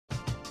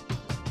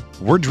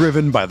We're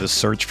driven by the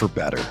search for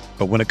better.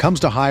 But when it comes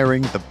to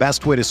hiring, the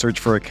best way to search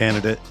for a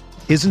candidate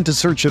isn't to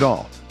search at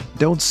all.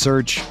 Don't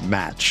search,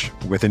 match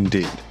with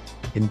Indeed.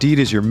 Indeed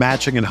is your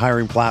matching and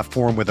hiring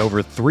platform with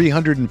over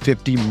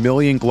 350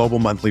 million global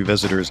monthly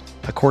visitors,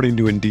 according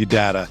to Indeed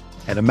data,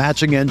 and a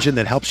matching engine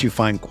that helps you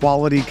find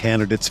quality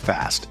candidates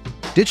fast.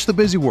 Ditch the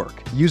busy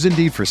work. Use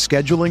Indeed for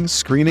scheduling,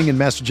 screening, and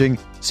messaging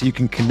so you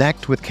can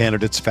connect with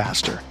candidates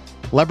faster.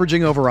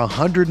 Leveraging over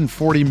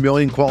 140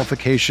 million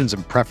qualifications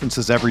and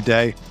preferences every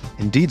day,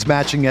 Indeed's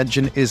matching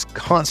engine is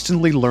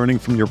constantly learning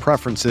from your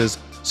preferences,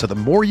 so the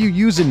more you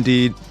use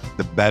Indeed,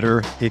 the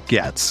better it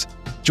gets.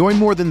 Join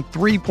more than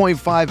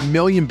 3.5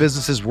 million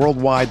businesses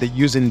worldwide that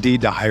use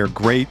Indeed to hire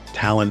great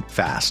talent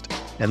fast.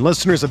 And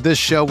listeners of this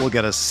show will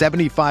get a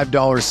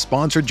 $75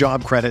 sponsored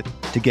job credit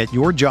to get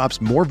your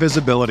jobs more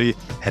visibility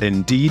at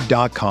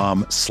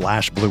Indeed.com/Blue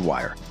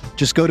Wire.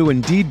 Just go to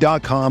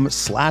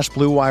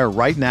Indeed.com/Blue Wire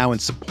right now and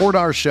support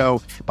our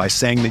show by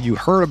saying that you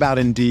heard about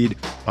Indeed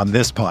on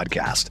this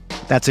podcast.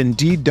 That's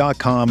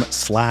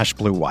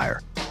Indeed.com/Blue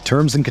Wire.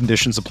 Terms and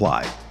conditions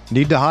apply.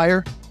 Need to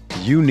hire?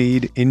 You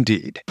need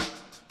Indeed.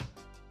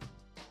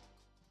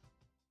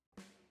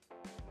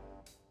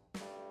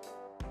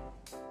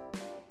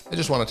 I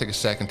just want to take a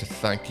second to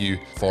thank you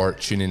for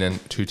tuning in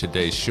to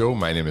today's show.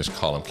 My name is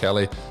Colin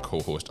Kelly,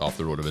 co-host of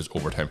the RotoViz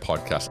Overtime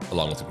podcast,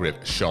 along with the great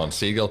Sean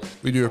Siegel.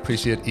 We do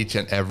appreciate each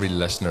and every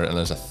listener, and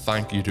as a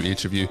thank you to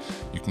each of you,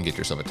 you can get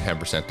yourself a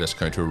 10%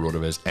 discount to a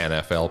RotoViz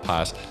NFL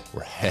pass.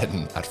 We're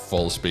heading at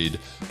full speed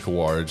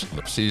towards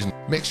the season.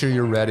 Make sure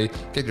you're ready.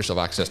 Get yourself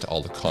access to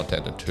all the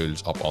content and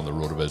tools up on the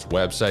RotoViz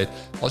website.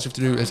 All you have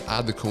to do is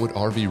add the code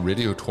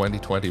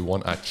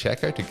RVRadio2021 at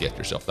checkout to get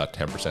yourself that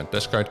 10%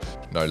 discount.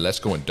 Now let's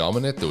go and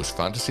dominate those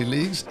fantasy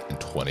leagues in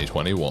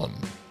 2021.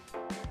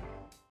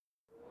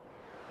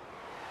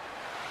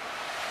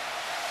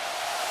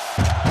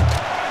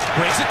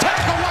 Breaks a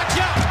tackle, watch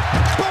out!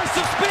 Burst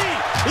of speed!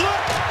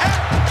 Look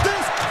at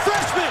this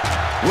freshman!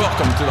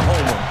 Welcome to the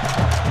home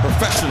of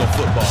professional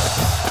football,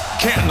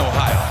 Canton,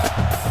 Ohio.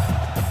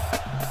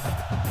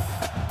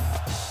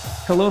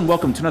 Hello and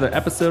welcome to another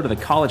episode of the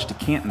College to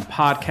Canton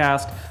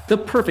podcast, the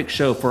perfect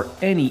show for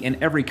any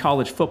and every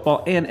college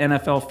football and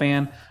NFL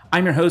fan.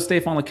 I'm your host,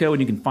 Stefan Leco,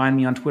 and you can find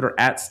me on Twitter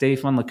at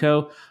Stefan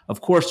Leco.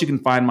 Of course, you can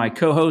find my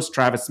co-host,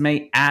 Travis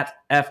May, at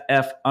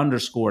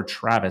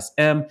FF_Travis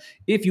M.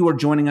 If you are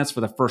joining us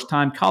for the first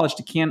time, College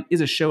to Canton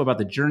is a show about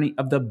the journey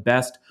of the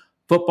best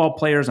football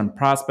players and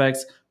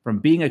prospects from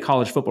being a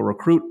college football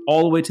recruit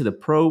all the way to the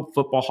Pro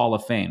Football Hall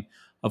of Fame.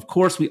 Of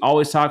course, we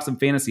always talk some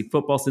fantasy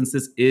football since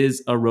this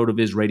is a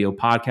RotoViz radio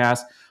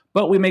podcast,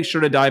 but we make sure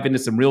to dive into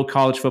some real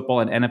college football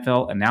and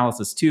NFL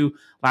analysis too.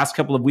 Last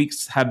couple of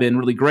weeks have been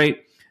really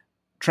great.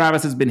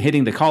 Travis has been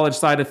hitting the college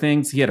side of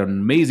things. He had an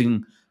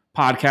amazing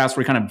podcast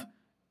where he kind of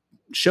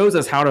shows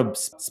us how to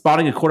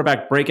spotting a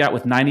quarterback breakout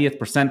with 90th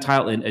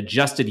percentile in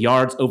adjusted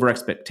yards over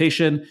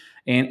expectation.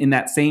 And in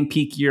that same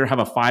peak year, have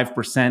a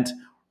 5%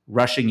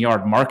 rushing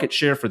yard market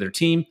share for their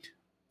team.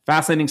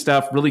 Fascinating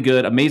stuff, really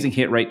good, amazing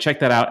hit rate.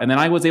 Check that out. And then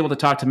I was able to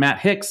talk to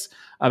Matt Hicks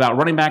about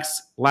running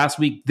backs last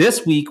week.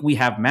 This week, we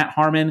have Matt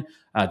Harmon,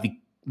 the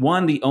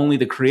one, the only,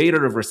 the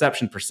creator of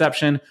Reception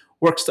Perception,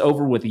 works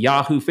over with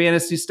Yahoo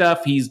Fantasy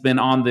stuff. He's been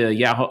on the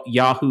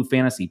Yahoo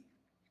Fantasy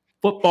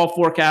Football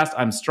Forecast.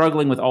 I'm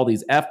struggling with all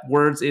these F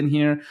words in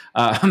here.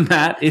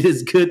 Matt, it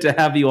is good to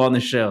have you on the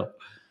show.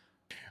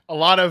 A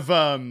lot of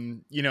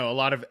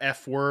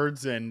F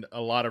words and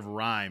a lot of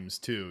rhymes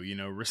too.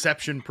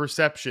 Reception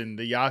Perception,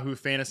 the Yahoo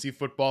Fantasy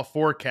Football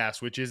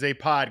Forecast, which is a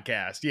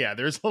podcast. Yeah,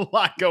 there's a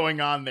lot going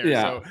on there.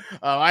 Yeah. So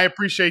I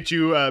appreciate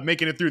you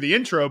making it through the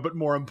intro, but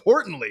more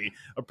importantly,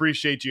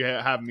 appreciate you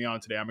having me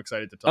on today. I'm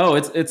excited to talk. Oh,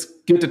 it's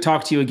good to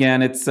talk to you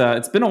again. It's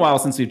been a while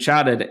since we've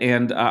chatted,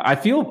 and I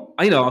feel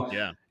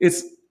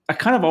I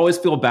kind of always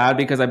feel bad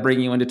because I bring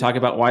you in to talk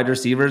about wide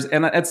receivers.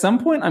 And at some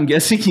point, I'm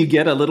guessing you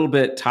get a little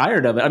bit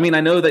tired of it. I mean, I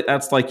know that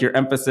that's like your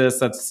emphasis.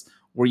 That's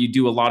where you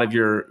do a lot of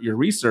your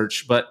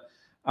research. But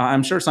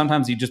I'm sure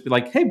sometimes you just be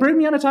like, hey, bring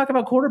me on to talk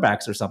about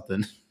quarterbacks or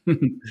something.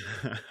 It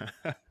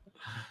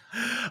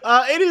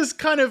is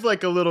kind of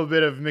like a little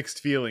bit of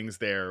mixed feelings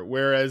there.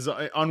 Whereas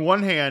on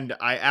one hand,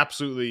 I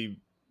absolutely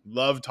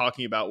love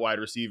talking about wide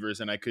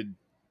receivers, and I could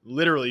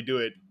literally do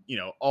it,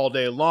 all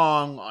day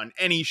long on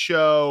any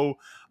show.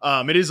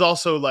 It is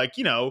also like,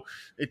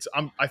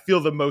 I feel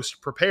the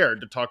most prepared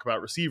to talk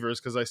about receivers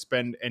because I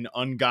spend an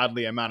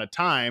ungodly amount of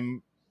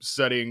time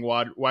studying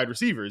wide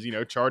receivers,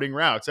 charting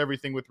routes,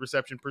 everything with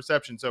reception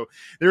perception. So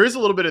there is a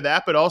little bit of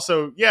that, but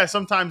also, yeah,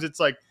 sometimes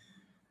it's like,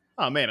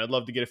 oh man, I'd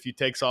love to get a few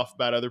takes off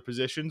about other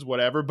positions,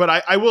 whatever.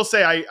 But I will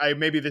say I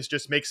maybe this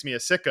just makes me a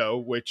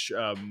sicko, which,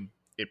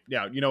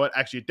 you know what?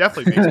 Actually, it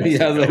definitely makes me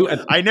sick.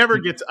 I never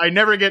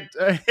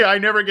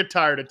get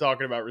tired of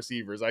talking about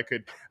receivers. I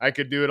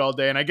could do it all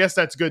day, and I guess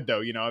that's good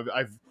though.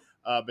 I've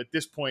But at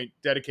this point,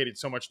 dedicated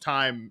so much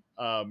time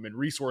and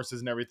resources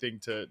and everything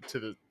to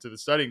the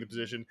studying the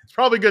position. It's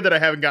probably good that I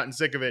haven't gotten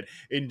sick of it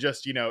in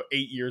just 8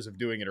 years of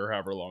doing it or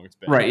however long it's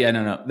been. Right. Yeah.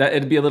 No. That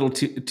it'd be a little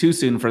too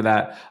soon for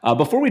that.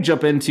 Before we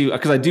jump into,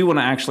 because I do want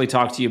to actually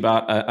talk to you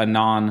about a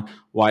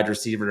non-wide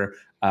receiver,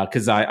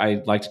 because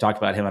I like to talk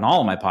about him on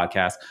all of my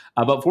podcasts.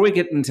 But before we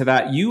get into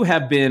that, you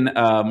have been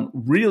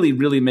really,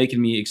 really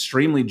making me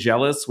extremely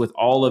jealous with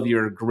all of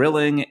your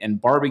grilling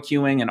and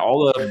barbecuing and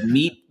all the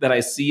meat that I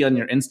see on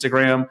your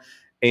Instagram.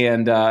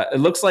 And it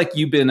looks like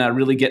you've been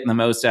really getting the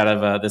most out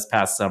of this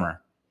past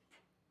summer.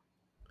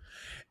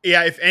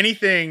 Yeah, if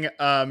anything,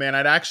 man,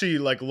 I'd actually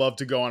love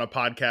to go on a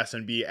podcast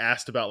and be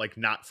asked about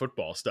not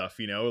football stuff.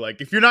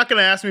 If you're not going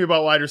to ask me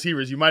about wide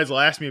receivers, you might as well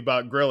ask me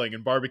about grilling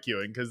and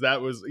barbecuing, because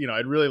that was,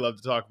 I'd really love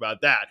to talk about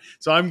that.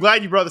 So I'm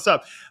glad you brought this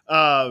up.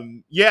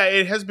 Yeah,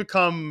 it has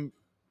become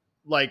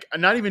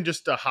not even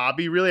just a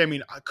hobby, really. I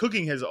mean,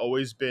 cooking has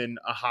always been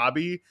a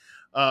hobby,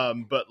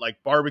 but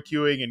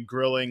barbecuing and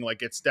grilling,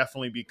 it's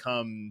definitely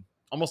become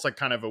almost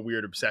kind of a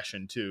weird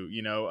obsession too.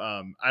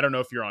 I don't know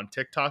if you're on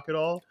TikTok at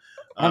all.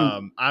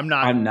 I'm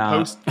not.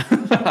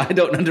 I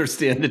don't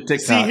understand the TikTok.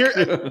 See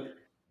here,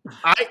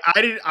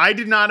 I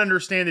did not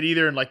understand it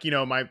either. And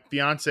my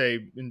fiance,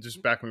 and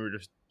just back when we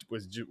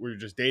were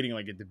just dating,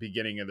 at the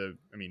beginning of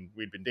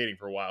we'd been dating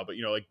for a while, but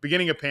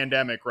beginning of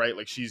pandemic, right?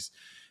 She's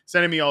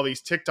sending me all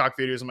these TikTok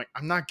videos. I'm like,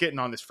 I'm not getting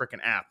on this freaking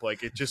app.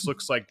 It just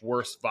looks like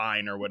worse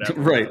Vine or whatever.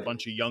 Right. With a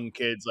bunch of young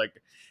kids.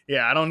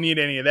 Yeah, I don't need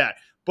any of that.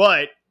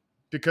 But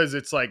because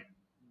it's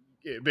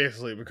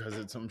basically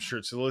because I'm sure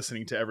it's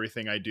listening to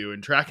everything I do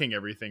and tracking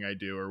everything I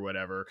do or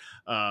whatever.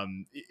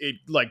 It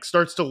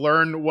starts to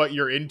learn what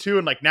you're into.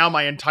 And now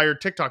my entire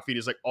TikTok feed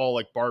is all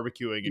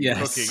barbecuing and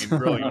cooking and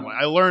grilling.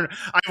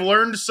 I've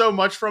learned so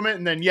much from it.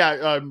 And then,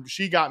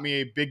 she got me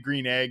a big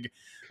green egg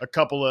a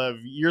couple of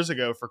years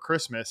ago for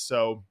Christmas.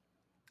 So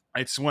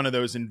it's one of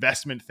those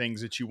investment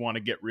things that you want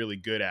to get really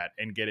good at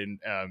and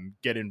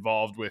get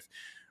involved with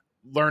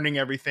learning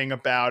everything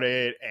about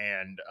it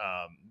and,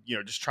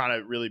 just trying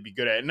to really be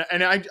good at it.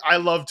 And I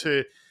love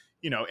to,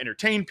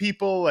 entertain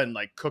people and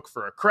cook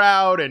for a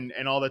crowd and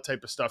all that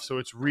type of stuff. So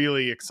it's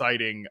really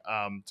exciting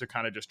to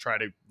kind of just try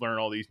to learn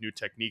all these new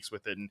techniques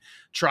with it and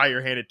try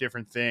your hand at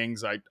different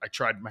things. I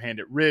tried my hand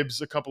at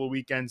ribs a couple of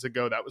weekends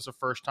ago. That was the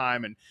first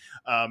time. And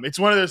it's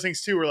one of those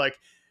things too, where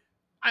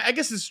I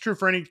guess it's true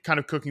for any kind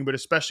of cooking, but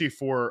especially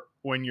for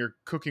when you're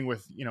cooking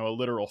with, a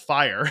literal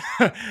fire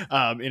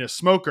in a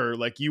smoker,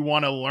 you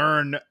want to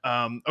learn,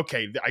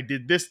 okay, I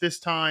did this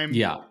time.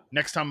 Yeah.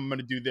 Next time I'm going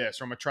to do this,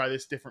 or I'm going to try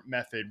this different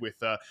method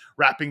with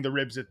wrapping the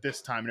ribs at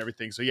this time and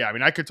everything. So yeah,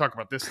 I could talk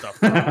about this stuff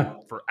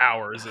for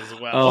hours as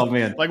well. Oh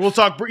man. We'll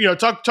talk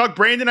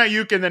Brandon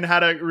Ayuk and then how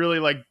to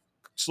really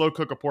slow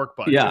cook a pork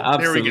butt. Yeah,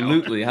 absolutely.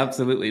 There we go.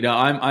 Absolutely. No,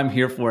 I'm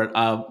here for it.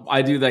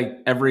 I do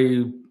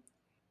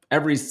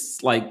every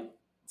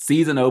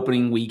season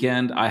opening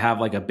weekend, I have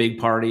a big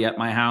party at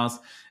my house.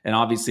 And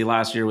obviously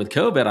last year with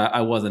COVID,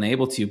 I wasn't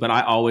able to, but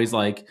I always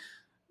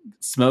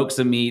smoke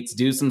some meats,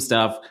 do some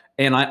stuff.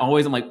 And I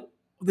always am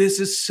this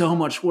is so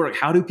much work.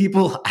 How do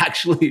people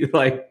actually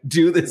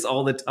do this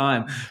all the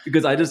time?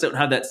 Because I just don't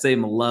have that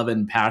same love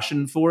and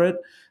passion for it.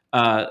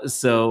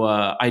 So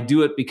I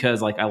do it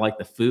because I like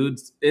the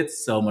foods.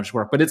 It's so much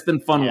work, but it's been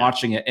fun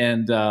watching it.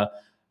 And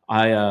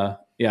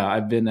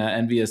I've been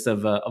envious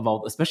of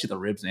all, especially the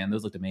ribs, man.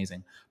 Those looked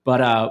amazing. But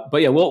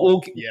yeah,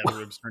 the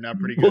ribs turned out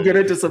pretty good. We'll get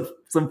into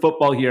some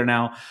football here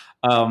now,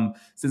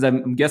 since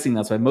I'm guessing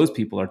that's why most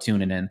people are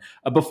tuning in.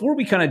 Before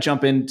we kind of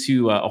jump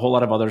into a whole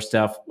lot of other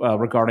stuff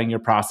regarding your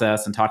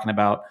process and talking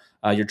about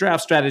your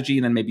draft strategy,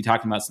 and then maybe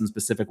talking about some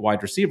specific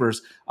wide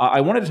receivers,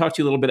 I wanted to talk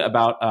to you a little bit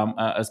about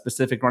a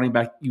specific running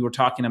back you were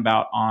talking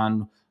about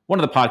on one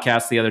of the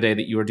podcasts the other day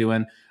that you were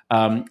doing.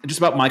 Just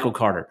about Michael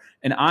Carter.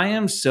 And I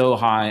am so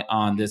high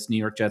on this New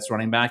York Jets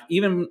running back.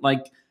 Even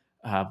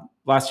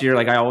last year,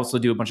 I also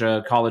do a bunch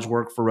of college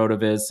work for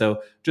RotoViz.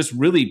 So just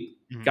really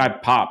guy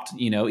popped,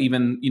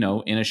 even,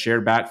 in a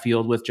shared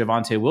backfield with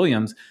Javonte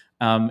Williams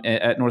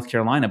at North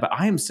Carolina. But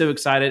I am so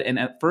excited. And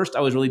at first I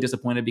was really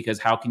disappointed because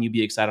how can you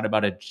be excited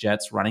about a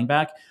Jets running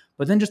back?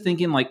 But then just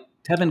thinking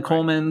Tevin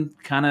Coleman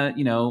kind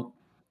of,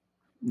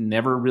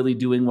 never really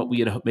doing what we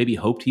had maybe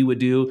hoped he would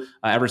do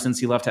ever since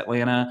he left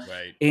Atlanta.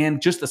 Right.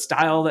 And just the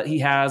style that he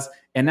has.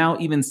 And now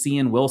even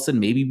seeing Wilson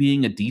maybe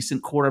being a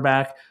decent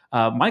quarterback.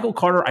 Michael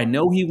Carter, I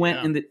know he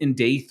went in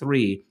day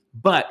 3,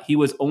 but he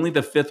was only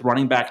the 5th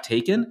running back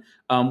taken,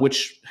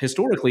 which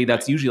historically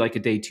that's usually a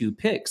day 2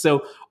 pick.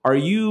 So are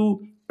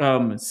you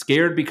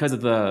scared because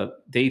of the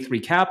day 3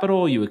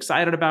 capital? Are you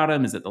excited about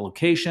him? Is it the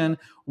location?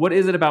 What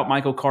is it about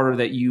Michael Carter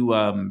that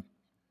you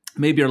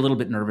maybe are a little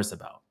bit nervous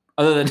about,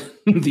 other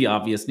than the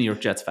obvious New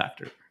York Jets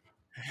factor?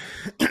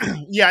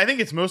 Yeah, I think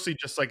it's mostly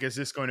just is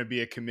this going to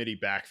be a committee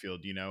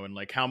backfield,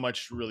 and how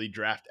much really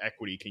draft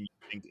equity can you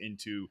think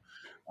into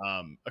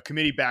a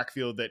committee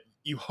backfield that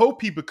you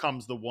hope he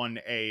becomes the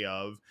 1A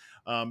of.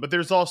 But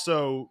there's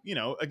also,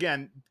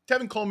 again,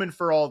 Tevin Coleman,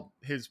 for all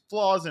his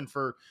flaws and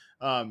for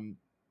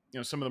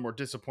some of the more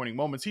disappointing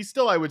moments, he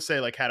still, I would say,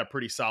 like, had a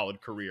pretty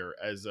solid career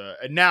as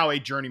and now a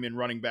journeyman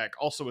running back,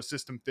 also a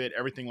system fit,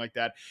 everything like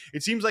that.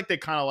 It seems like they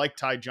kind of like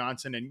Ty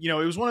Johnson. And, it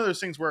was one of those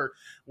things where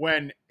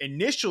when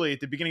initially at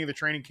the beginning of the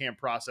training camp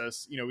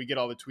process, we get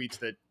all the tweets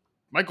that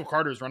Michael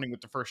Carter is running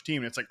with the first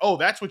team. And it's like, oh,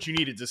 that's what you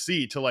needed to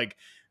see to like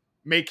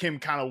make him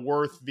kind of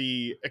worth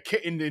the,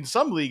 in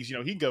some leagues,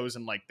 he goes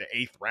in like the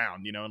 8th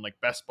round, in like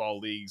best ball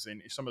leagues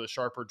and some of the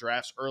sharper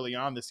drafts early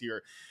on this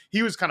year,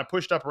 he was kind of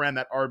pushed up around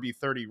that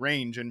RB30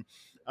 range. And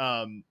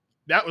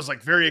that was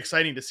like very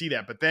exciting to see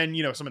that. But then,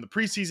 some of the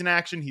preseason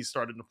action, he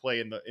started to play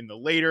in the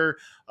later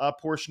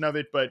portion of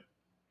it. But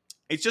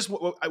it's just,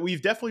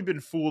 we've definitely been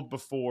fooled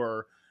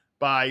before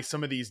by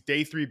some of these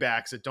day 3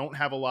 backs that don't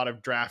have a lot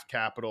of draft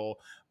capital.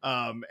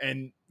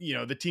 And,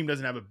 the team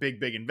doesn't have a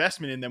big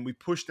investment in them. We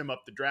push them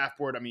up the draft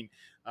board. I mean,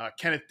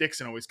 Kenneth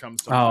Dixon always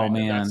comes to mind. Oh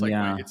man. That's like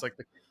yeah. it's like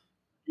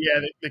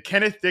the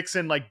Kenneth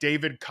Dixon, like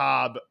David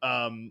Cobb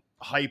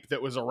hype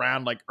that was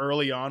around like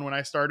early on when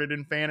I started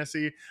in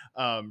fantasy.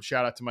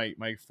 Shout out to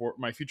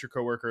my future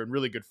coworker and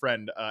really good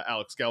friend,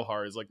 Alex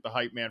Gelhar, is like the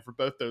hype man for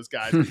both those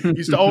guys. He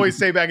used to always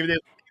say back in the day,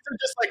 they're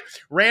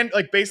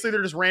just basically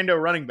they're just rando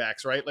running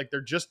backs, right? Like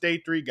they're just day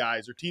 3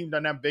 guys. Their team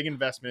doesn't have big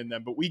investment in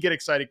them, but we get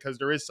excited because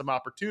there is some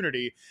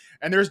opportunity,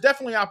 and there's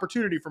definitely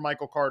opportunity for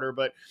Michael Carter.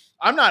 But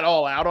I'm not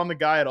all out on the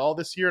guy at all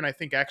this year, and I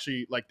think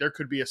actually like there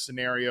could be a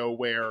scenario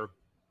where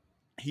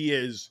he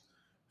is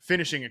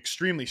finishing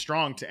extremely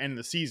strong to end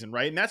the season,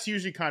 right? And that's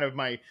usually kind of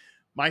my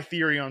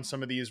theory on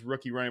some of these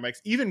rookie running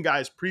backs, even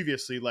guys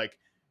previously like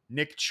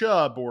Nick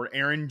Chubb or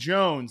Aaron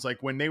Jones,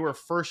 like when they were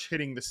first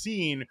hitting the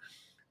scene.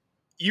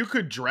 You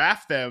could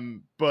draft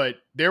them, but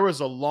there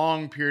was a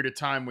long period of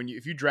time when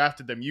if you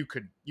drafted them, you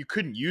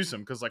couldn't use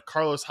them because like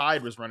Carlos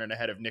Hyde was running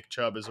ahead of Nick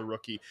Chubb as a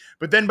rookie.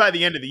 But then by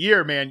the end of the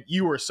year, man,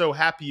 you were so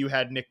happy you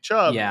had Nick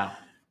Chubb. Yeah.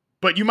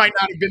 But you might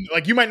not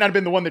have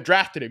been the one that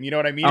drafted him. You know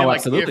what I mean? Oh, like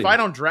absolutely. If I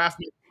don't draft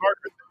Nick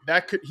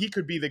Carter, he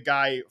could be the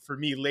guy for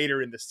me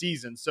later in the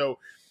season. So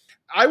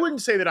I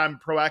wouldn't say that I'm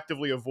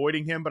proactively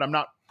avoiding him, but I'm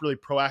not really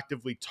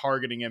proactively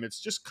targeting him. It's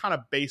just kind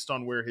of based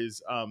on where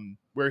his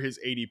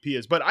ADP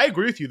is. But I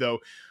agree with you though.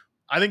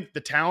 I think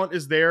the talent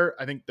is there.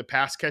 I think the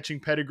pass catching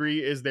pedigree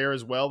is there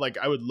as well. Like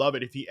I would love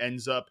it if he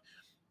ends up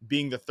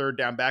being the 3rd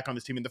down back on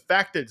this team. And the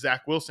fact that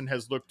Zach Wilson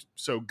has looked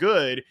so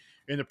good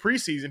in the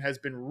preseason has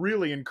been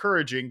really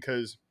encouraging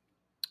because,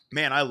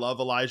 man, I love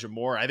Elijah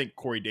Moore. I think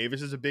Corey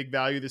Davis is a big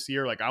value this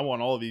year. Like I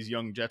want all of these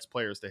young Jets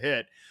players to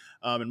hit.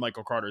 And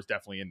Michael Carter is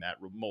definitely in that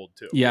mold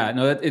too. Yeah,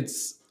 no,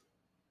 it's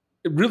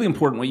really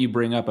important what you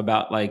bring up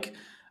about like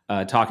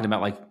talking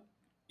about like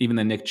even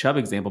the Nick Chubb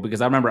example,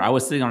 because I remember I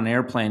was sitting on an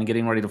airplane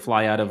getting ready to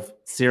fly out of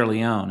Sierra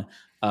Leone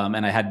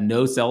and I had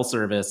no cell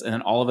service. And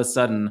then all of a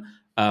sudden,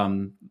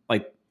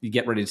 like you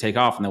get ready to take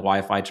off and the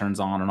Wi-Fi turns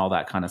on and all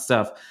that kind of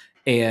stuff.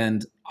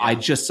 And I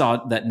just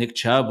saw that Nick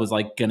Chubb was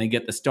like going to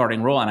get the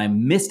starting role and I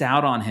missed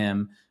out on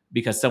him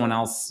because someone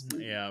else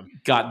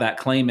got that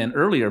claim in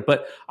earlier.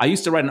 But I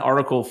used to write an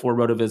article for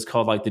RotoViz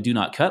called like the do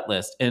not cut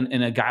list. And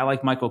a guy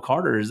like Michael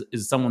Carter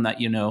is someone that,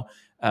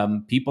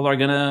 people are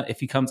going to, if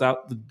he comes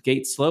out the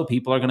gate slow,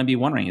 people are going to be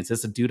wondering, is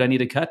this a dude I need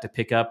to cut to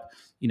pick up,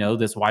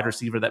 this wide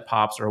receiver that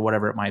pops or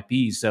whatever it might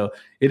be. So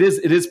it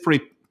is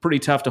pretty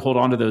tough to hold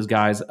on to those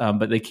guys,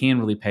 but they can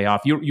really pay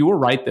off. You were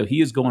right though.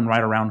 He is going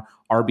right around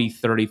RB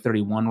 30,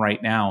 31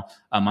 right now.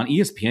 On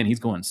ESPN, he's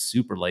going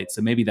super late.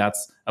 So maybe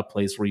that's a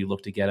place where you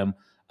look to get him.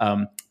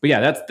 But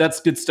yeah, that's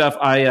good stuff.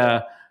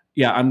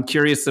 I'm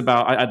curious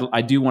about.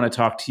 I do want to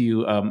talk to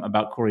you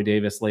about Corey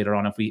Davis later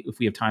on if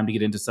we have time to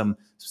get into some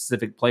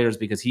specific players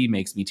because he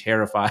makes me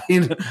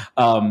terrified.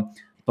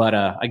 But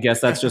I guess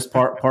that's just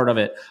part of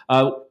it.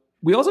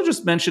 We also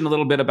just mentioned a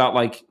little bit about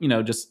like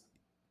just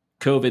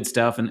COVID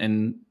stuff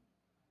and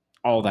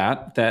all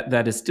that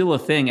is still a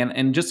thing.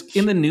 And just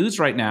in the news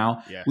right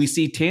now, yes. We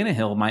see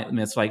Tannehill might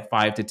miss like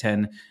 5 to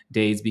 10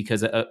 days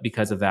because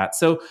of that.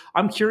 So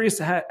I'm curious,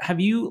 have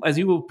you, as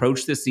you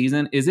approach this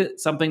season, is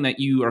it something that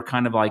you are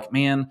kind of like,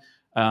 man,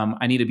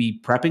 I need to be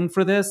prepping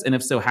for this? And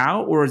if so,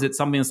 how? Or is it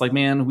something that's like,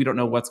 man, we don't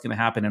know what's going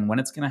to happen and when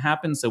it's going to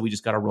happen, so we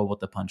just got to roll with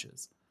the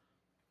punches?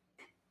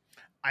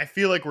 I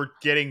feel like we're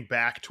getting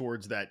back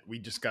towards that we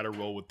just got to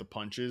roll with the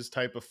punches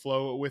type of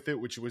flow with it,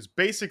 which was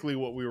basically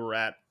what we were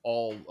at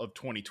all of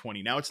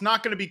 2020. Now, it's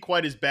not going to be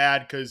quite as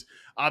bad because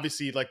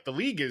obviously like the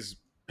league is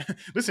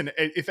 – listen,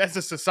 if as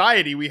a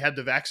society we had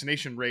the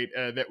vaccination rate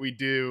that we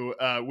do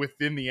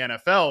within the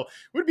NFL,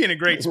 we'd be in a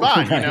great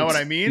spot. Right. You know what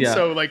I mean? Yeah.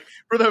 So like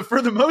for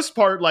the most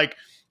part, like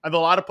 – a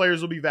lot of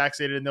players will be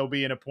vaccinated and they'll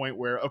be in a point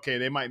where, okay,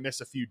 they might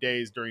miss a few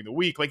days during the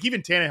week. Like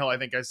even Tannehill, I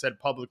think I said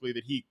publicly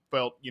that he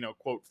felt,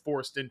 quote,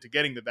 forced into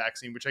getting the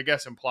vaccine, which I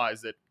guess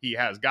implies that he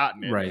has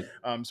gotten it. Right.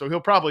 So he'll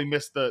probably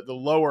miss the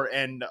lower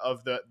end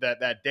of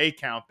that day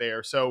count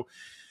there. So,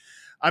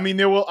 I mean,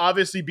 there will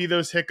obviously be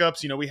those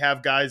hiccups. We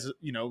have guys,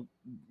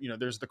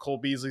 there's the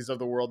Cole Beasleys of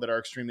the world that are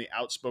extremely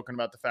outspoken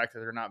about the fact that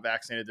they're not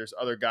vaccinated. There's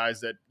other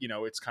guys that,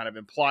 it's kind of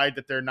implied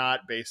that they're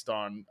not based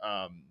on,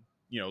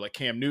 like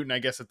Cam Newton, I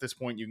guess at this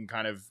point you can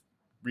kind of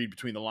read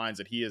between the lines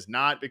that he is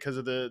not because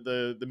of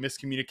the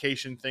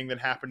miscommunication thing that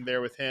happened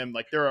there with him.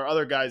 Like there are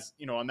other guys,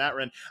 on that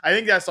run. I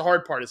think that's the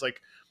hard part is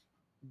like,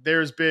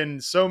 there's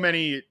been so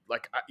many,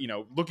 like,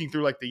 looking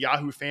through like the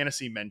Yahoo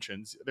Fantasy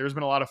mentions, there's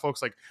been a lot of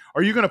folks like,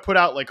 are you going to put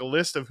out like a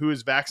list of who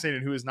is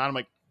vaccinated and who is not? I'm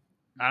like,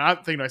 I'm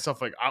thinking to myself,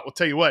 like, I'll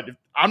tell you what,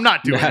 I'm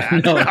not doing that.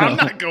 No. I'm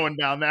not going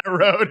down that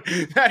road.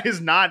 That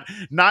is not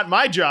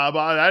my job,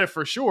 that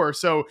for sure.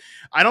 So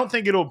I don't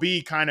think it'll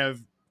be kind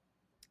of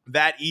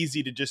that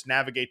easy to just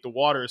navigate the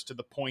waters to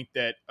the point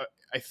that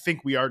I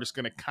think we are just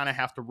going to kind of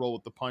have to roll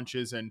with the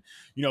punches and,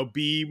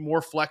 be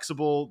more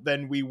flexible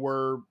than we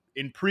were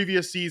in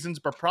previous seasons,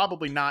 but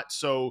probably not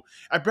so.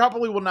 I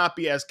probably will not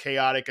be as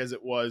chaotic as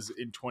it was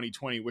in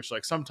 2020, which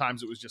like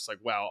sometimes it was just like,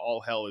 wow,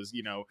 all hell is,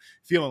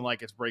 feeling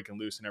like it's breaking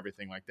loose and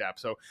everything like that.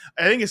 So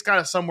I think it's kind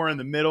of somewhere in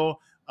the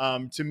middle.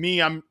 To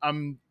me,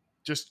 I'm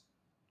just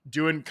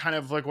doing kind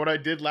of like what I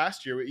did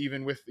last year,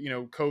 even with,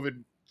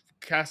 COVID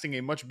casting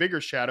a much bigger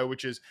shadow,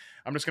 which is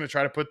I'm just going to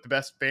try to put the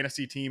best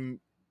fantasy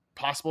team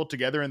possible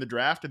together in the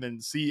draft and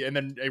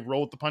then roll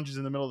with the punches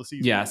in the middle of the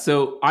season. Yeah.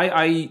 So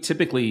I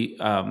typically,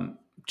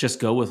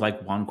 just go with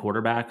like one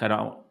quarterback. I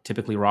don't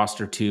typically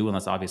roster two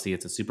unless obviously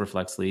it's a super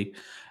flex league.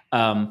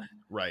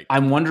 Right.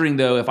 I'm wondering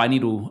though, if I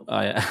need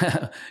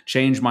to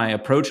change my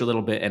approach a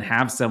little bit and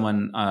have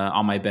someone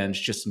on my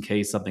bench just in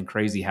case something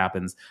crazy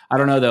happens. I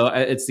don't know though.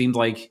 It seems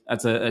like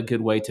that's a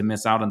good way to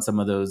miss out on some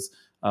of those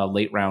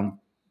late round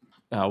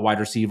wide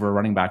receiver,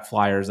 running back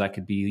flyers that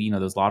could be,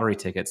 those lottery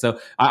tickets. So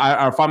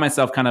I find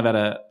myself kind of at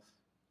a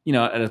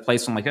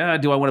place where I'm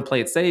like, do I want to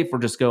play it safe or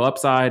just go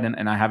upside?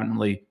 And I haven't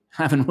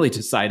really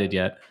decided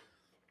yet.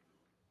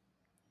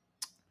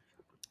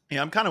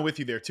 Yeah, I'm kind of with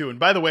you there too. And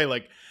by the way,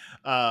 like,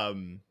 I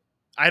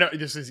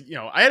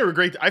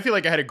feel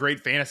like I had a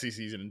great fantasy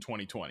season in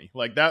 2020.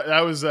 Like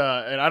that was,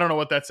 and I don't know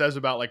what that says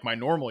about like my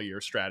normal year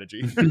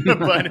strategy,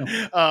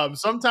 but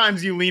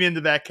sometimes you lean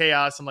into that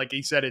chaos. And like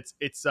he said, it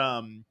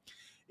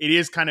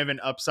is kind of an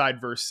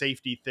upside versus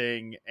safety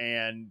thing.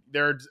 And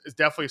there is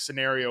definitely a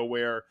scenario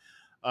where,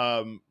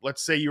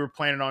 let's say you were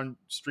planning on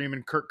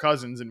streaming Kirk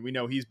Cousins, and we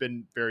know he's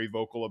been very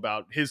vocal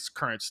about his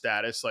current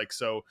status. Like,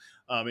 so,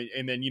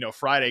 and then,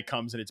 Friday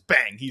comes and it's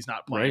bang, he's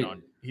not playing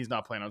on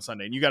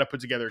Sunday, and you got to put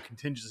together a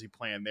contingency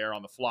plan there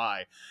on the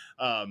fly.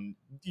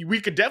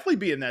 We could definitely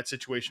be in that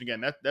situation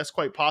again. That's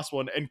quite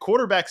possible. And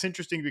quarterback's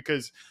interesting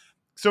because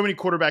so many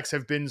quarterbacks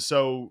have been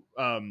so,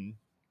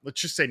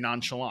 let's just say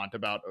nonchalant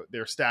about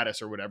their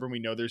status or whatever. We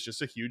know there's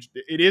just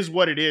it is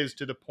what it is,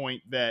 to the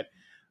point that,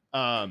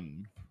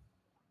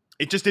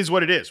 it just is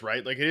what it is,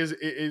 right? Like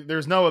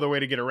there's no other way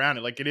to get around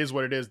it. Like it is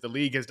what it is. The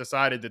league has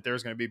decided that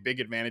there's going to be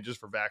big advantages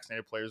for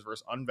vaccinated players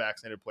versus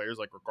unvaccinated players.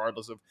 Like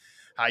regardless of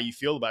how you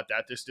feel about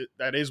that,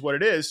 that is what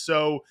it is.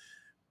 So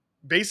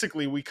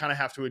basically we kind of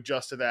have to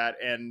adjust to that.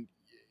 And,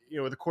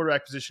 with the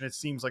quarterback position, it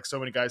seems like so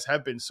many guys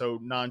have been so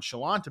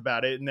nonchalant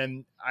about it. And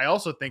then I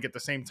also think at the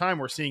same time,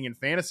 we're seeing in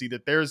fantasy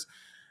that there's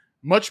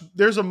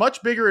a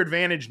much bigger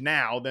advantage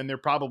now than there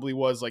probably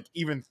was like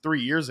even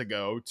 3 years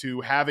ago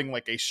to having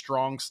like a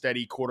strong,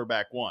 steady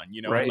quarterback one,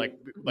 right. like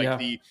yeah.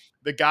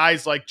 the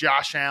guys like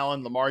Josh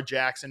Allen, Lamar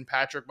Jackson,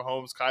 Patrick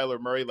Mahomes, Kyler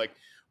Murray, like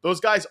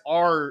those guys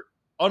are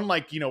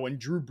unlike, when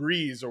Drew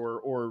Brees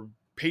or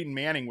Peyton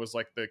Manning was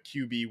like the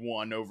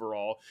QB1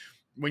 overall.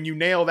 When you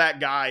nail that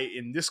guy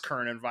in this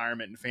current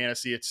environment in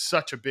fantasy, it's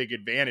such a big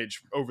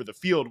advantage over the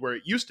field where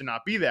it used to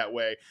not be that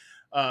way.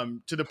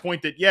 To the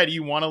point that, do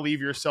you want to leave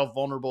yourself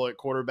vulnerable at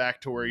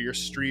quarterback to where you're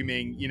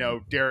streaming,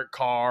 Derek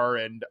Carr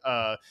and,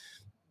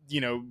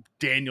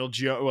 Daniel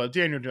Jones? Well,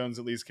 Daniel Jones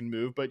at least can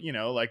move, but,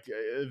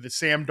 the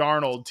Sam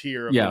Darnold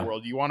tier of the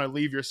world. You want to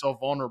leave yourself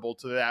vulnerable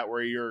to that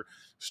where you're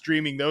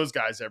streaming those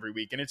guys every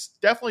week. And it's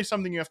definitely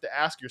something you have to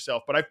ask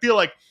yourself. But I feel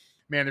like,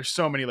 man, there's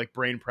so many like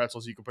brain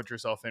pretzels you can put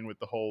yourself in with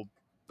the whole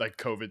like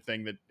COVID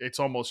thing that it's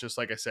almost just,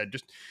 like I said,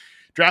 just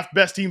draft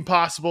best team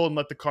possible and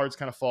let the cards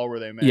kind of fall where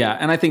they may. Yeah.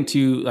 And I think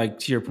too, like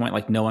to your point,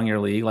 like knowing your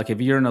league, like if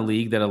you're in a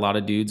league that a lot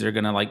of dudes are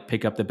going to like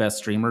pick up the best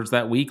streamers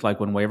that week, like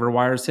when waiver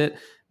wires hit,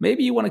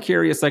 maybe you want to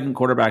carry a second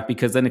quarterback,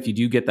 because then if you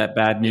do get that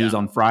bad news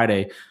on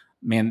Friday,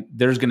 man,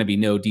 there's going to be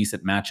no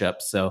decent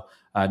matchups. So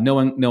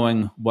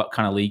knowing what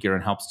kind of league you're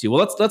in helps too.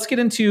 Well, let's get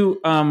into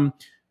kind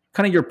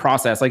of your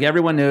process. Like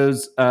everyone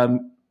knows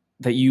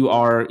that you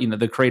are,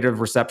 the creator of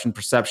Reception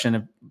Perception,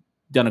 have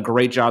done a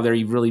great job there.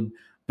 You've really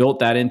built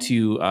that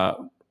into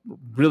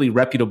really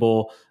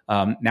reputable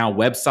now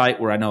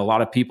website where I know a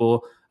lot of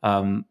people,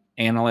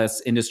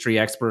 analysts, industry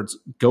experts,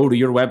 go to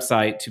your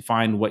website to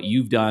find what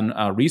you've done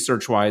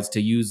research-wise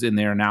to use in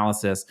their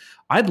analysis.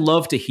 I'd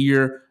love to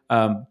hear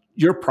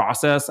your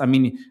process. I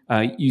mean,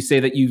 you say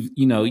that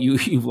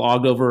you've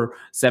logged over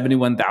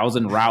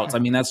 71,000 routes. I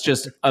mean, that's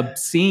just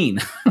obscene.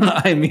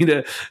 I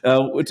mean,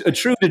 a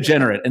true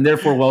degenerate, and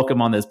therefore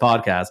welcome on this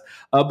podcast.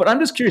 But I'm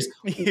just curious.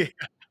 Yeah.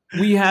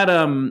 We had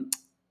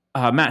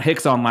Matt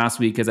Hicks on last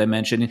week, as I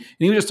mentioned, and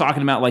he was just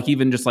talking about like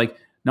even just like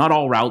not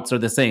all routes are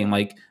the same.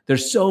 Like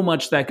there's so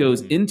much that goes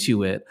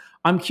into it.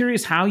 I'm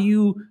curious how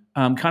you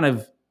kind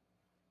of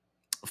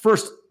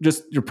first,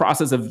 just your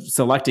process of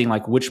selecting,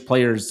 like, which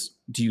players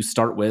do you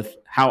start with?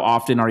 How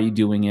often are you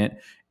doing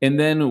it? And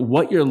then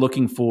what you're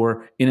looking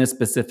for in a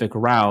specific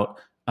route,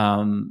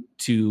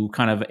 to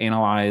kind of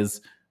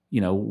analyze,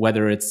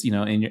 whether it's,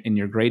 in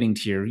your grading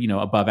tier,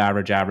 above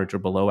average, average, or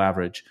below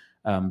average,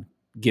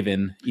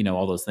 given,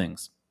 all those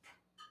things.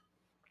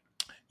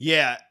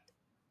 Yeah.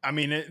 I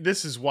mean,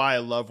 this is why I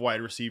love wide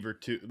receiver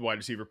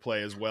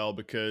play as well,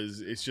 because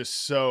it's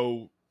just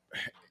so,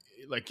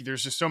 like,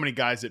 there's just so many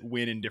guys that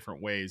win in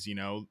different ways.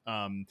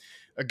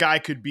 A guy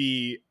could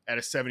be at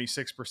a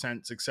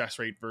 76% success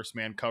rate versus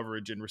man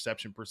coverage and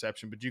reception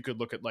perception, but you could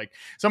look at, like,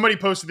 somebody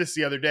posted this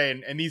the other day,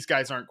 and these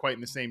guys aren't quite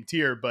in the same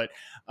tier, but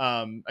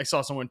I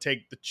saw someone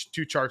take the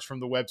two charts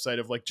from the website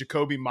of, like,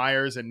 Jakobi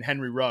Meyers and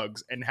Henry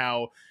Ruggs, and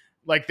how,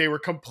 like, they were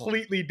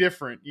completely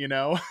different,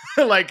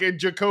 like in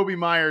Jakobi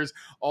Meyers,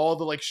 all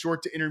the, like,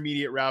 short to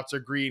intermediate routes are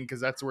green because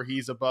that's where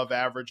he's above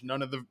average.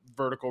 None of the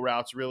vertical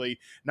routes, really,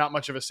 not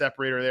much of a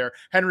separator there.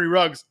 Henry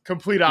Ruggs,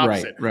 complete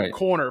opposite. Right.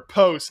 Corner,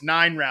 post,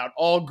 9 route,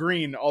 all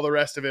green, all the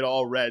rest of it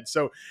all red.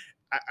 So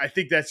I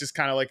think that's just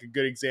kind of like a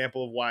good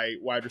example of why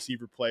wide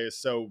receiver play is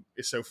so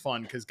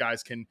fun, because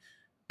guys can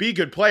be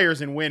good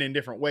players and win in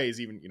different ways,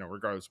 even,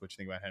 regardless of what you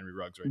think about Henry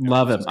Ruggs right now.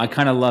 Love him. I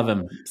kind of love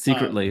him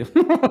secretly.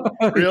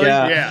 Really?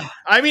 Yeah.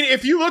 I mean,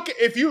 if you look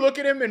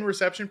at him in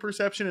reception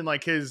perception and,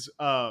 like, his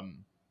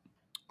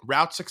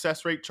route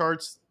success rate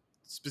charts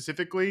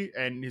specifically,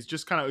 and his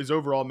just kind of his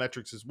overall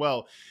metrics as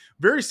well,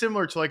 very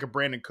similar to, like, a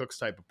Brandon Cooks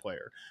type of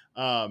player.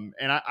 And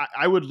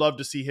I would love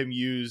to see him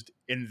used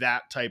in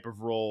that type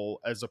of role,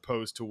 as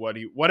opposed to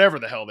whatever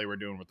the hell they were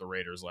doing with the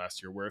Raiders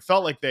last year, where it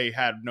felt like they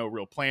had no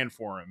real plan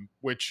for him,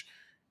 which,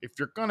 if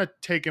you're going to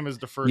take him as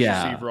the first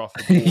receiver off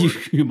the board,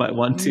 you might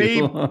want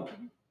to.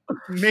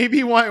 maybe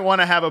you might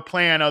want to have a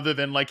plan other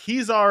than, like,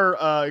 he's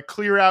our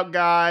clear out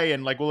guy,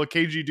 and, like, we'll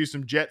occasionally do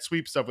some jet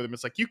sweep stuff with him.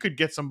 It's like, you could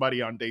get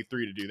somebody on day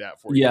 3 to do that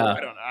for you. Yeah.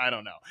 I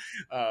don't know.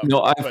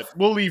 But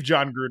we'll leave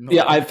John Gruden alone.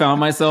 Yeah, I found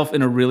myself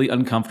in a really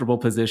uncomfortable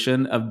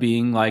position of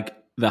being, like,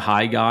 the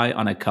high guy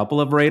on a couple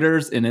of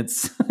Raiders, and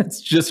it's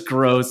just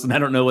gross, and I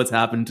don't know what's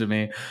happened to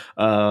me.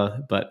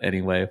 But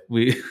anyway,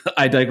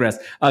 I digress.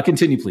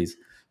 Continue, please.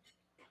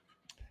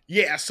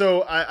 Yeah,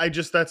 so I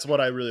just, that's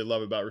what I really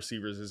love about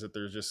receivers, is that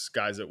there's just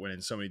guys that win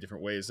in so many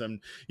different ways.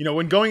 And,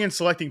 when going and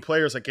selecting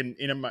players, like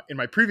in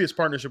my previous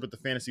partnership with the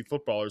Fantasy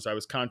Footballers, I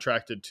was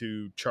contracted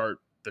to chart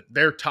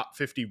their top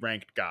 50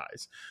 ranked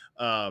guys,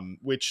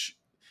 which,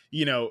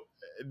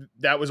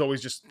 that was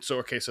always just so,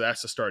 okay, so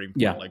that's the starting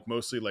point. Yeah. Like,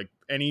 mostly, like,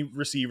 any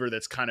receiver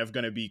that's kind of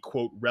going to be,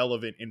 quote,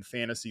 relevant in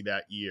fantasy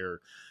that year,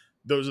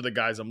 those are the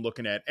guys I'm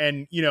looking at.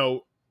 And,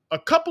 a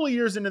couple of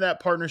years into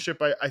that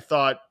partnership, I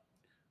thought,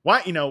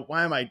 why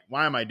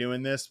am I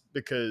doing this?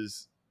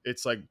 Because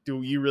it's like,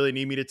 do you really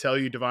need me to tell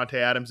you Davante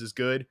Adams is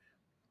good?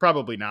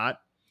 Probably not.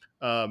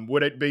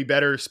 Would it be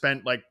better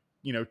spent, like,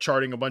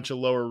 charting a bunch of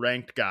lower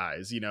ranked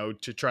guys,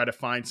 to try to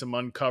find some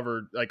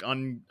uncovered, like,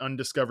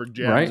 undiscovered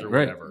gems or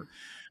whatever?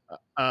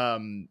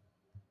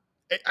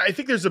 I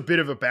think there's a bit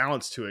of a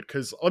balance to it,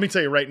 because let me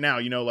tell you right now,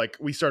 like,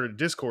 we started a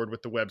Discord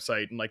with the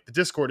website, and, like, the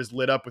Discord is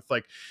lit up with,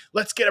 like,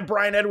 let's get a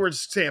Bryan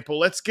Edwards sample,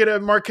 let's get a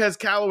Marquez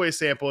Callaway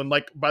sample, and,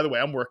 like, by the way,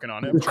 I'm working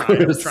on it. I'm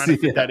trying to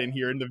fit that in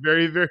here in the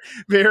very, very,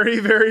 very,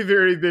 very,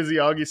 very busy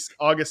August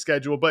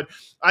schedule. But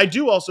I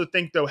do also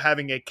think, though,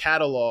 having a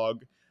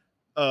catalog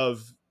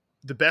of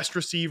the best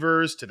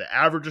receivers to the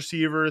average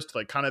receivers to,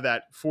 like, kind of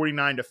that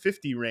 49 to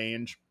 50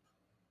 range,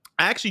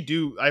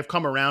 I've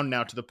come around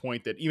now to the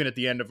point that even at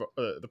the end of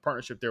the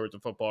partnership there with the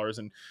Footballers,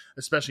 and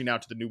especially now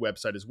to the new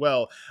website as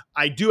well,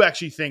 I do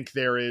actually think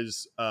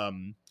there's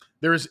an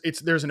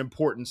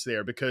importance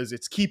there, because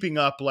it's keeping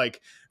up, like,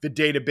 the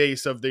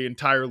database of the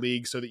entire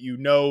league, so that,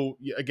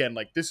 again,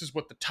 like, this is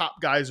what the top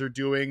guys are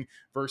doing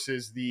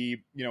versus the,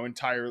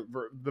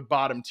 the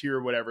bottom tier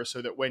or whatever,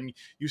 so that when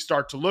you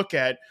start to look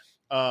at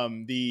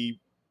the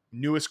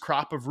newest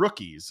crop of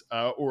rookies,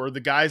 or the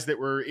guys that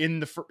were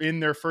in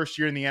their first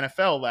year in the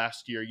NFL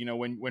last year,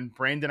 when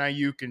Brandon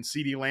Ayuk and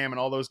CeeDee Lamb and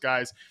all those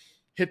guys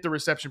hit the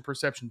reception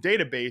perception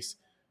database,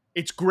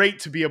 it's great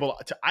to be able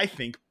to, I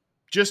think,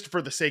 just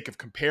for the sake of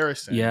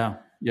comparison,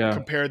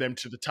 compare them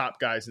to the top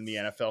guys in the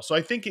NFL. So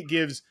I think it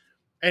gives,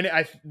 and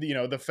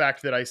the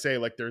fact that I say,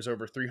 like, there's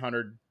over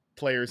 300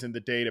 players in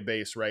the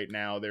database right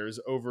now, there's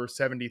over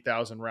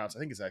 70,000 routes. I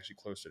think it's actually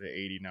closer to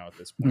 80 now at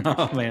this point.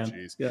 Oh man.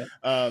 Jeez. Yeah.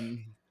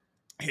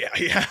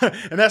 Yeah.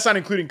 And that's not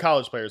including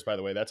college players, by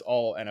the way. That's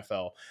all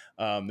NFL.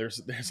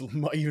 There's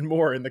even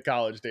more in the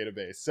college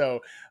database.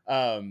 So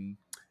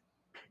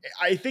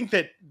I think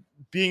that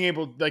being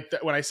able, like,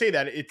 when I say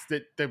that, it's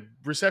that the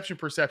reception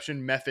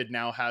perception method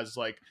now has,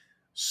 like,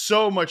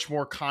 so much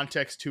more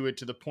context to it,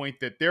 to the point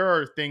that there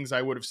are things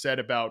I would have said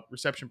about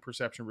reception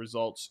perception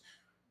results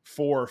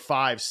 4,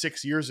 5,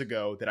 6 years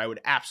ago that I would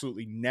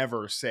absolutely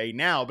never say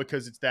now,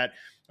 because it's that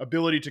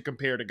ability to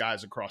compare to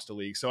guys across the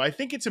league. So I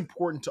think it's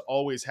important to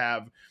always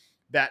have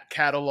that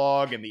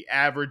catalog and the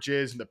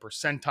averages and the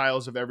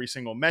percentiles of every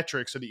single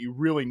metric, so that you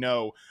really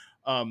know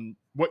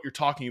what you're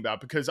talking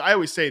about. Because I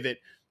always say that,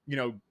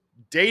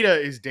 data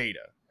is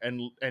data.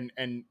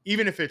 and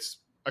even if it's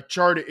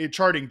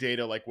charting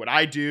data like what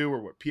I do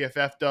or what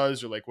PFF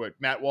does or like what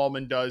Matt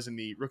Wallman does in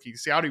the rookie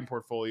scouting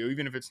portfolio,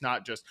 even if it's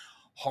not just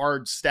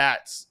hard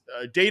stats,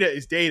 data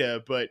is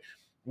data, but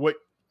what,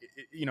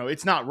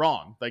 it's not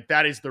wrong. Like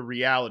that is the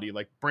reality.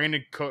 Like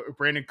Brandon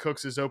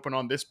Cooks is open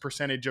on this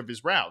percentage of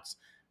his routes.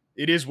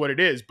 It is what it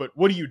is, but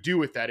what do you do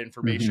with that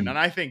information? And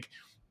I think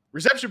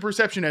reception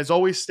perception has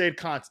always stayed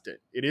constant.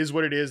 It is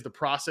what it is. The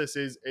process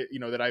is,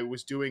 that I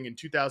was doing in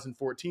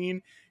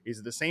 2014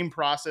 is the same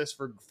process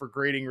for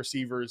grading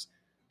receivers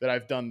that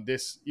I've done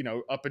this,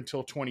 up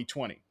until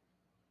 2020.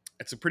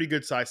 It's a pretty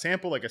good size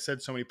sample. Like I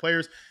said, so many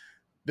players.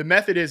 The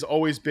method has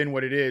always been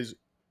what it is,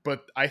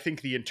 but I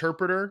think the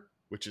interpreter,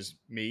 which is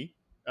me,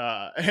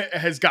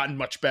 has gotten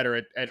much better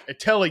at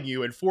telling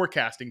you and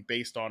forecasting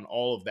based on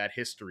all of that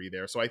history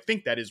there. So I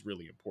think that is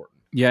really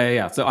important.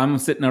 Yeah. So I'm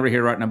sitting over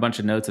here writing a bunch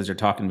of notes as you're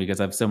talking because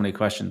I have so many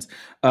questions.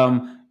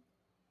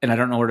 And I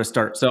don't know where to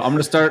start. So I'm going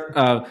to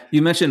start.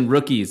 You mentioned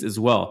rookies as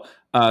well.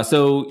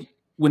 So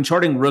when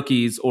charting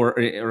rookies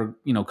or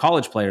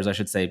college players, I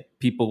should say,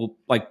 people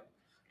like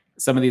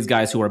some of these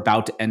guys who are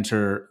about to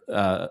enter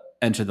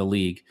the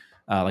league,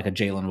 like a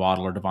Jalen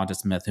Waddle or Devonta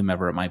Smith,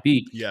 whomever it might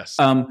be. Yes.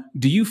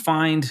 Do you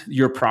find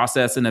your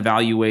process in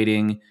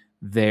evaluating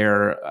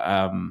their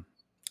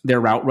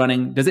route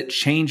running, does it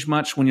change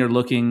much when you're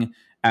looking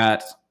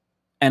at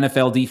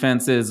NFL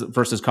defenses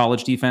versus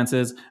college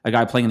defenses, a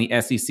guy playing in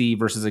the SEC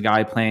versus a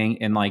guy playing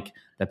in like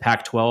the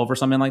Pac-12 or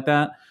something like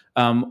that?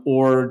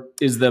 Or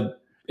is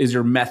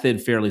your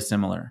method fairly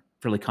similar,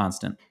 fairly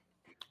constant?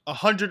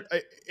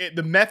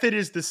 The method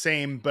is the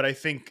same, but I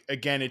think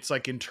again, it's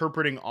like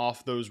interpreting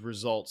off those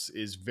results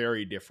is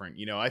very different.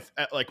 I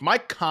like my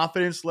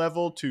confidence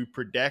level to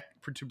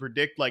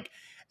predict like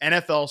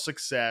NFL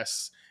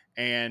success.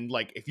 And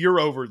like, if you're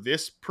over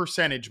this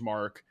percentage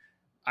mark,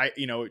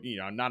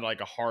 I'm not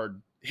like a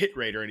hard hit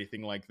rate or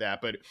anything like that,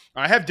 but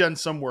I have done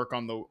some work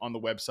on the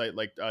website.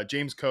 Like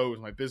James Coe,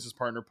 my business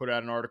partner, put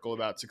out an article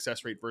about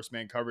success rate versus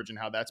man coverage and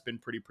how that's been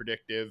pretty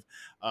predictive.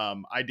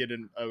 I did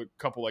a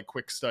couple like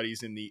quick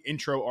studies in the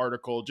intro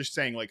article, just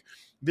saying like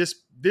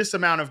this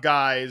amount of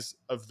guys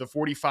of the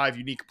 45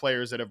 unique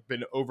players that have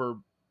been over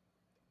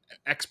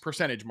X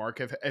percentage mark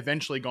have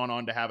eventually gone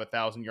on to have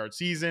 1,000-yard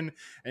season,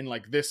 and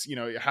like this,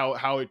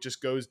 how it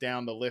just goes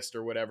down the list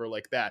or whatever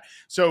like that.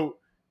 So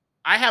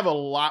I have a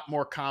lot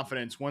more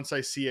confidence once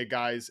I see a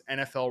guy's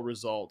NFL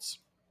results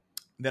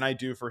than I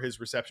do for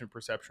his reception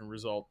perception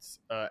results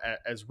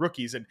as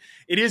rookies. And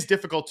it is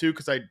difficult too,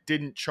 because I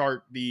didn't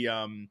chart the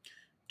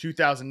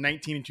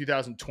 2019 and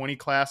 2020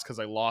 class because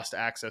I lost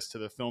access to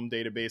the film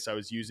database I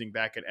was using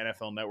back at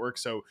NFL Network.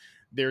 So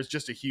there's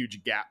just a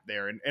huge gap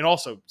there, and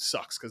also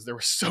sucks because there were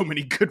so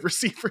many good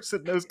receivers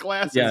in those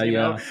classes.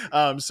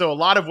 So a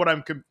lot of what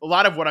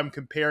I'm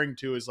comparing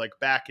to is like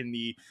back in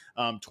the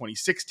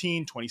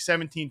 2016,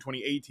 2017,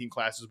 2018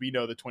 classes. We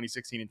know the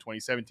 2016 and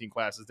 2017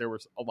 classes, there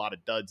was a lot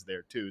of duds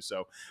there too.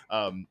 So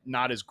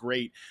not as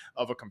great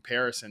of a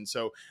comparison.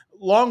 So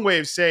long way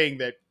of saying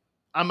that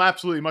I'm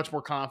absolutely much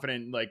more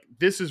confident. Like,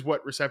 this is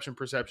what reception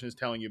perception is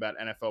telling you about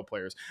NFL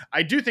players.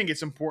 I do think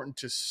it's important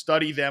to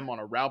study them on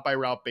a route by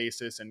route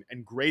basis and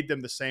grade them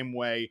the same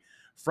way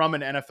from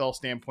an NFL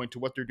standpoint to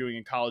what they're doing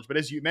in college. But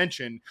as you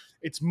mentioned,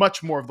 it's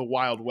much more of the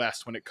Wild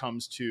West when it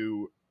comes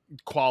to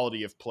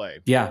quality of play.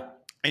 Yeah.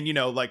 And,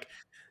 like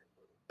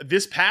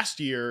this past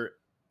year,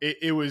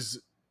 it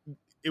was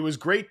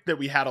great that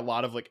we had a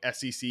lot of like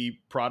SEC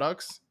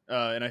products.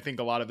 And I think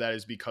a lot of that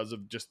is because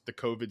of just the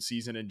COVID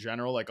season in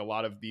general. Like, a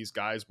lot of these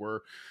guys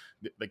were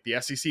like,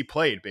 the SEC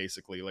played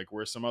basically, like,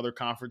 where some other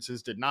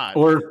conferences did not,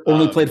 or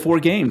only played 4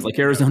 games, like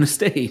Arizona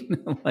State.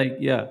 Like,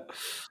 yeah,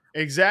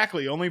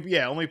 exactly.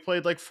 Only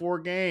played like 4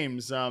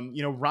 games.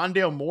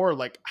 Rondale Moore,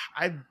 like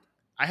I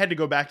had to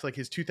go back to like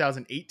his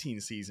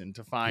 2018 season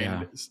to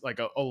find like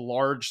a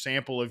large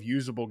sample of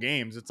usable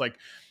games. It's like,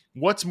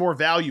 what's more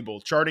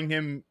valuable, charting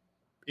him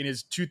in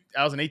his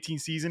 2018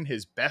 season,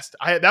 his best?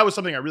 That was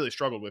something I really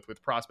struggled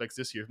with prospects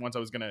this year. Once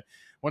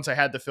I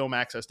had the film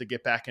access to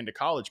get back into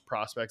college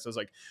prospects, I was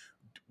like,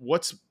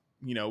 what's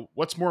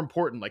more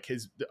important, like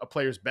a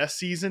player's best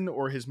season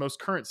or his most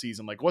current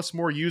season? Like, what's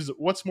more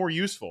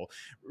useful,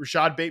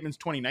 Rashad Bateman's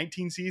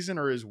 2019 season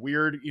or his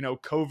weird,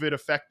 COVID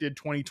affected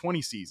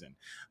 2020 season?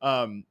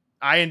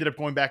 I ended up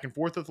going back and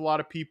forth with a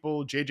lot of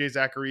people. JJ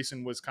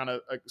Zachariason was kind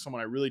of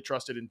someone I really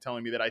trusted in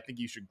telling me that I think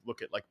you should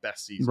look at like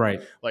best season,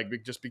 right? Like,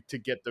 to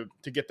get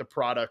the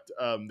product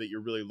that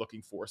you're really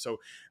looking for. So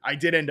I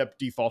did end up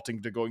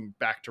defaulting to going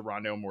back to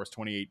Rondale Moore's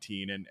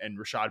 2018 and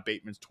Rashad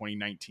Bateman's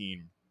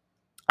 2019.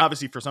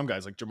 Obviously, for some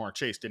guys like Jamar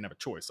Chase didn't have a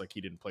choice. Like,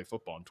 he didn't play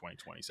football in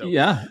 2020. So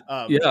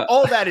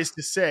all that is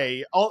to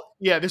say,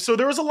 so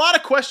there was a lot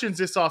of questions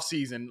this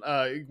offseason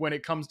when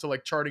it comes to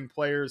like charting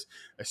players,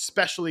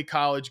 especially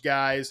college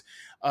guys.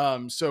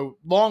 So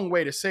long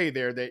way to say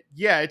there that,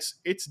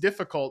 it's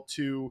difficult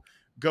to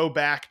go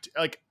back to,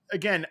 like,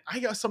 again,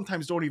 I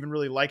sometimes don't even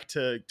really like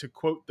to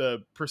quote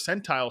the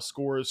percentile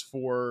scores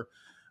for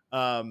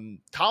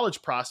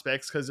college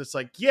prospects, because it's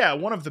like,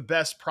 one of the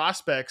best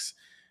prospects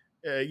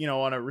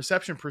on a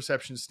reception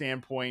perception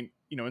standpoint,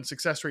 in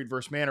success rate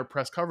versus man or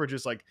press coverage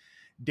is like,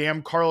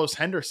 damn Carlos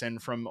Henderson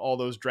from all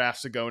those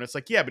drafts ago. And it's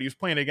like, yeah, but he was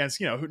playing against,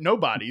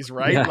 nobodies,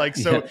 right?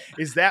 Yeah,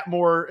 is that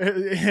more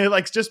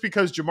like just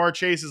because Jamar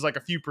Chase is like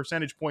a few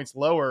percentage points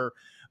lower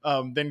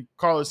than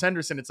Carlos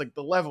Henderson, it's like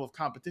the level of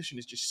competition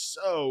is just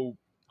so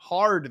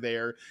hard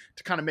there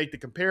to kind of make the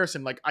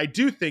comparison. Like, I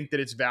do think that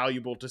it's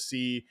valuable to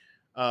see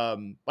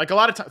like a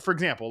lot of time, for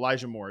example,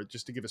 Elijah Moore,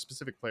 just to give a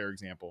specific player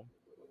example,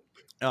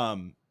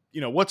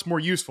 what's more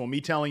useful, me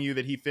telling you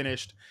that he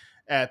finished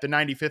at the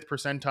 95th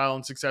percentile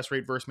in success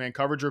rate versus man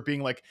coverage, or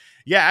being like,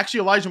 yeah,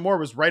 actually Elijah Moore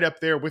was right up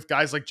there with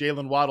guys like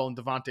Jalen Waddle and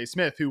Devontae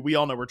Smith, who we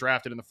all know were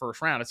drafted in the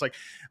first round. It's like,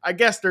 I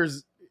guess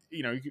there's,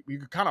 you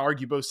could kind of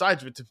argue both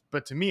sides of it,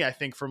 but to me, I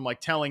think from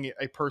like telling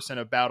a person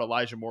about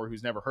Elijah Moore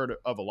who's never heard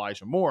of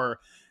Elijah Moore,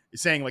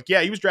 is saying like,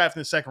 yeah, he was drafted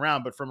in the second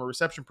round, but from a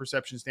reception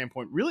perception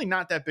standpoint, really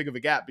not that big of a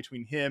gap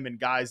between him and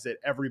guys that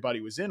everybody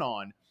was in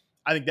on.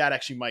 I think that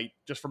actually might,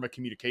 just from a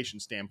communication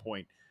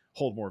standpoint,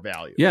 hold more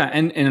value. Yeah,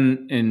 and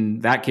in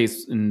that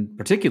case in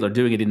particular,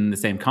 doing it in the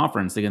same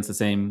conference against the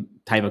same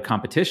type of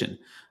competition.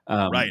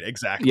 Right,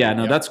 exactly. Yeah,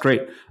 no, that's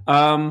great.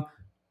 So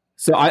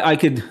I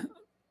could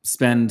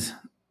spend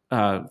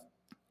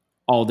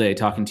all day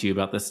talking to you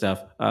about this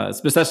stuff,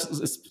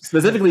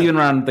 specifically even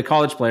around the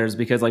college players,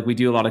 because like we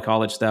do a lot of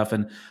college stuff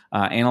and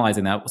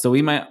analyzing that. So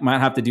we might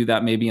have to do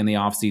that maybe in the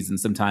off season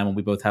sometime when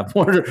we both have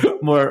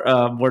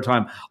more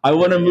time. I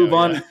want to move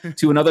on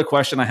to another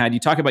question I had. You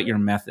talk about your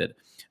method.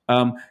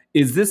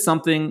 Is this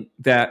something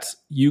that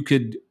you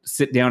could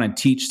sit down and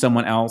teach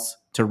someone else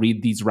to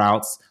read these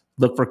routes,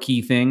 look for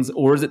key things,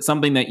 or is it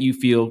something that you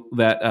feel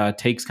that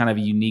takes kind of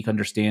a unique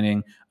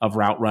understanding of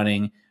route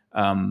running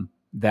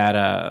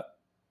that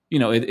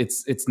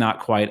it's not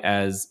quite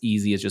as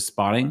easy as just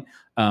spotting?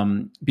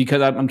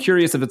 Because I'm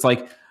curious if it's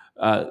like,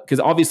 because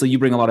obviously you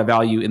bring a lot of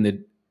value in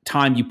the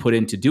time you put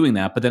into doing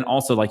that, but then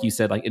also, like you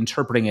said, like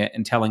interpreting it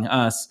and telling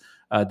us,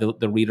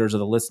 the readers or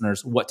the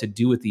listeners, what to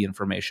do with the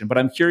information. But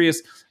I'm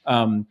curious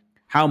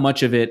how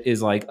much of it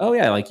is like, oh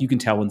yeah, like you can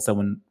tell when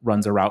someone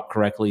runs a route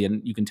correctly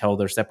and you can tell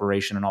their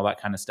separation and all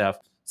that kind of stuff.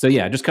 So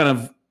yeah, just kind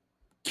of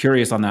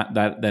curious on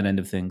that end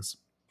of things.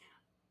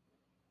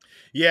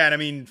 Yeah, and I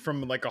mean,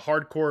 from like a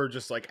hardcore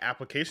just like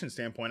application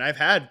standpoint, I've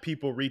had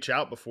people reach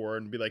out before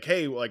and be like,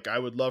 hey, like I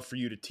would love for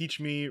you to teach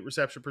me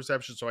reception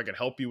perception so I could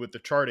help you with the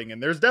charting.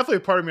 And there's definitely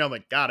a part of me, I'm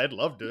like, God, I'd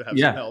love to have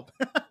some help.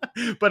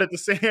 But at the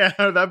same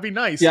time, that'd be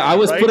nice. Yeah, I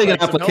was putting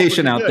an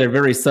application out there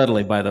very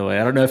subtly, by the way.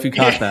 I don't know if you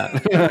caught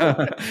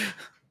that.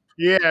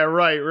 Yeah,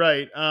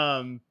 right.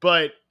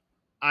 But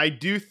I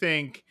do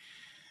think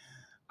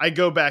I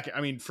go back.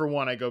 I mean, for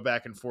one, I go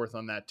back and forth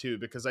on that too,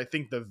 because I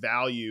think the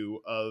value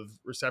of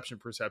reception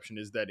perception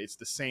is that it's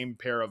the same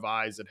pair of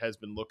eyes that has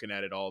been looking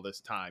at it all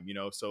this time,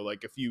 So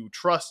like, if you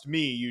trust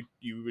me,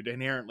 you would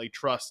inherently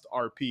trust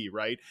RP,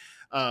 right?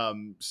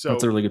 So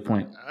that's a really good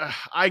point.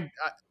 I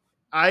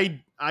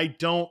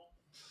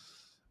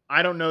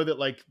don't know that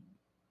like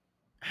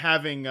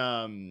having,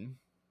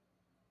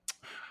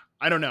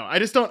 I don't know. I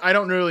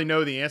don't really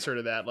know the answer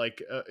to that.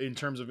 Like in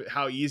terms of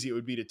how easy it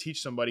would be to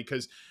teach somebody.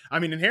 Cause I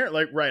mean,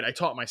 inherently, like, right. I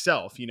taught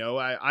myself,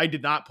 I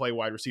did not play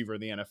wide receiver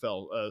in the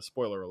NFL.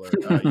 Spoiler alert.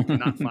 You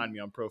cannot find me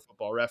on Pro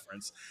Football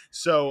Reference.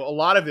 So a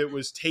lot of it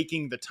was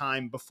taking the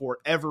time before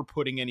ever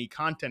putting any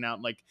content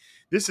out. Like,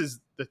 this is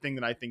the thing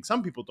that I think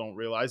some people don't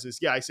realize is,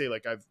 I say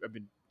like, I've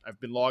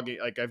been logging,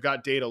 like I've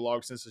got data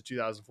logged since the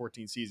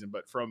 2014 season,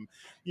 but from,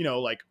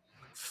 like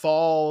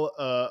fall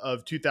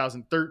of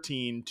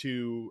 2013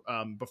 to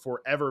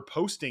before ever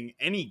posting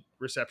any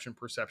reception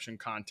perception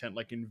content,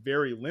 like in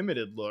very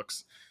limited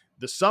looks,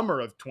 the summer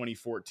of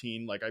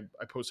 2014, like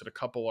I posted a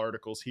couple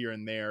articles here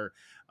and there,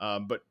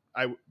 but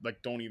I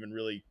like don't even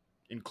really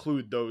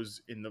include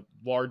those in the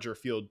larger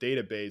field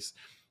database.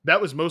 That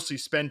was mostly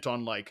spent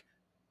on like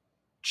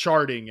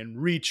charting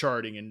and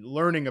recharting and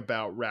learning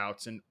about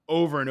routes and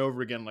over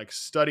again, like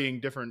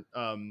studying different,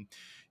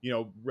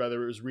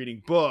 whether it was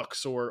reading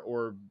books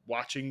or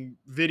watching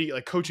video,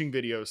 like coaching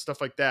videos,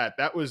 stuff like that.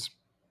 That was,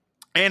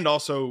 and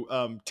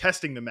also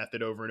testing the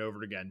method over and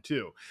over again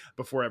too,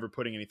 before ever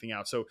putting anything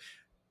out. So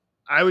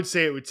I would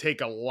say it would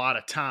take a lot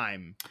of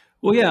time.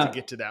 Well, yeah, to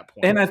get to that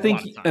point. And I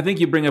think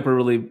you bring up a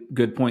really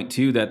good point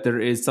too, that there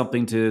is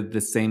something to the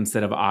same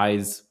set of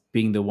eyes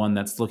being the one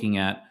that's looking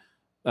at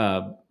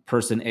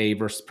person A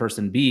versus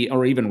person B,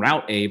 or even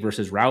route A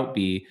versus route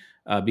B,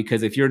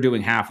 because if you're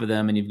doing half of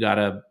them and you've got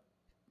a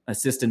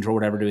assistant or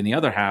whatever doing the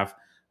other half,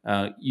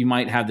 you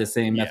might have the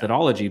same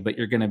methodology, but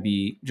you're going to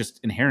be just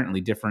inherently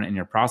different in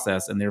your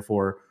process, and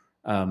therefore,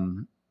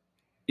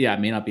 it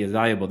may not be as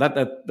valuable.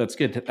 That's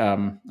good.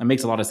 It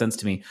makes a lot of sense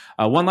to me.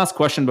 One last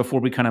question before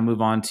we kind of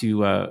move on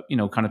to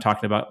kind of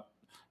talking about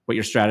what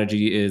your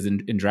strategy is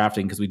in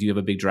drafting, because we do have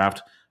a big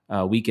draft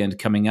weekend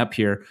coming up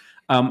here.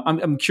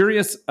 I'm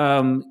curious.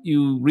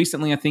 You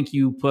recently, I think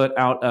you put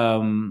out,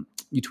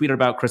 you tweeted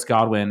about Chris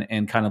Godwin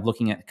and kind of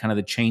looking at kind of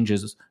the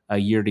changes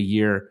year to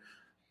year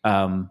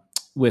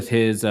with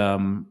his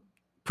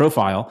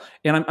profile.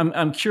 And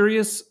I'm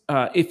curious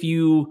if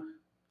you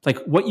like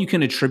what you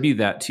can attribute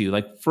that to.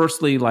 Like,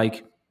 firstly,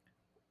 like,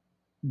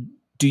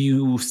 do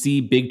you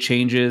see big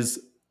changes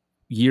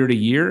year to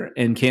year?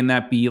 And can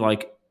that be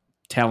like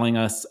telling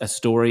us a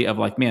story of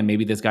like, man,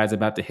 maybe this guy's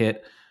about to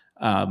hit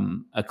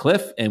a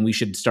cliff and we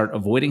should start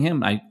avoiding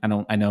him? I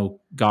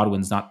know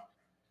Godwin's not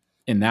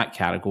in that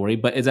category,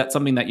 but is that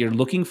something that you're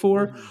looking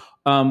for?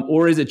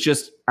 Or is it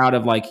just out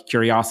of like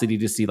curiosity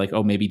to see like,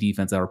 oh, maybe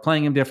defense that are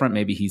playing him different.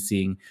 Maybe he's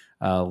seeing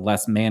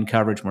less man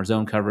coverage, more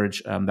zone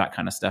coverage, that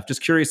kind of stuff.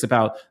 Just curious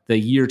about the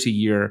year to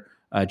year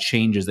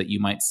changes that you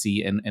might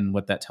see and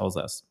what that tells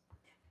us.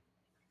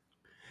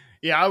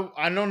 Yeah,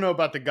 I don't know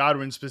about the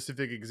Godwin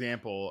specific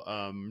example.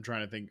 I'm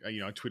trying to think.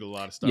 I tweet a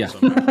lot of stuff, so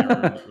I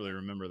can't really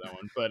remember that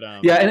one. But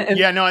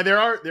there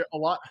are a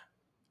lot.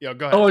 Yeah,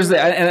 go ahead. Oh,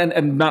 and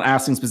I'm not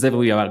asking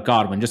specifically about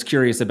Godwin. Just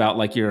curious about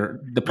like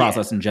the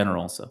process in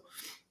general. So,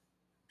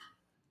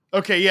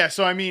 okay, yeah.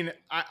 So I mean,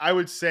 I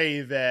would say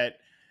that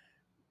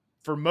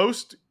for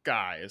most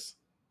guys,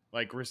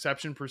 like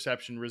reception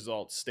perception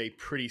results stay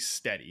pretty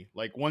steady.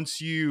 Like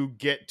once you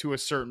get to a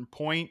certain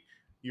point,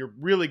 you're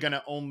really going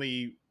to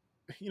only,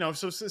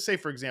 so say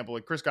for example,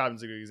 like Chris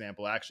Godwin's a good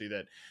example actually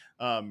that,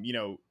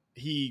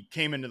 he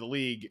came into the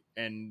league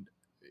and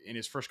in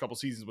his first couple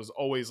seasons was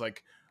always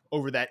like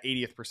over that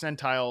 80th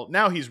percentile.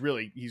 Now he's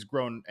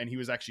grown, and he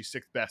was actually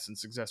sixth best in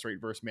success rate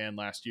versus man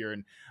last year.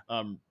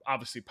 And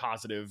obviously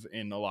positive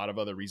in a lot of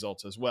other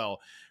results as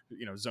well,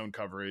 zone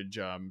coverage,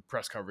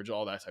 press coverage,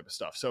 all that type of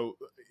stuff. So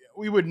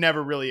we would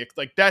never really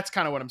like, that's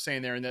kind of what I'm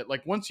saying there. And that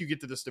like, once you get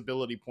to the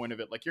stability point of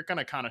it, like you're going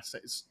to kind of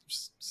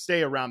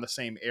stay around the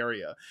same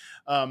area.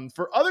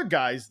 For other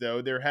guys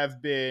though, there have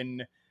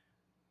been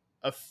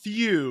a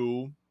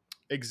few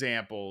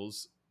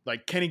examples.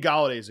 Like Kenny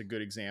Golladay is a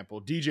good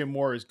example. DJ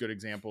Moore is a good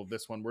example of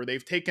this one, where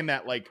they've taken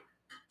that like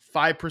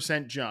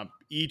 5% jump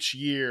each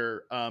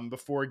year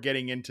before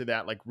getting into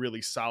that like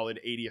really solid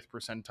 80th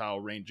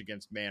percentile range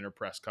against man or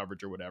press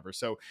coverage or whatever.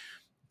 So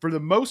for the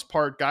most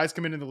part, guys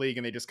come into the league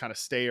and they just kind of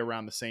stay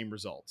around the same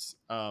results.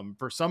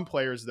 For some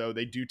players though,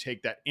 they do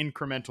take that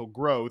incremental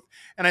growth.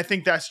 And I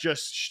think that's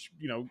just,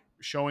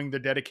 showing the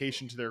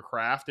dedication to their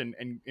craft and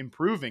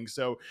improving.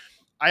 So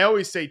I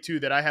always say too,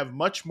 that I have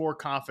much more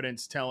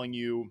confidence telling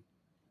you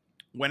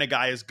when a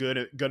guy is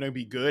going to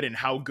be good and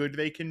how good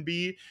they can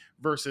be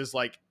versus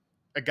like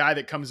a guy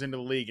that comes into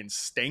the league and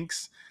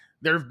stinks.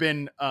 There have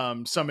been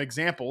some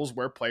examples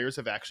where players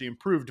have actually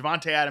improved.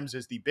 Davante Adams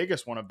is the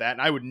biggest one of that.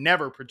 And I would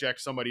never project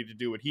somebody to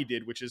do what he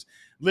did, which is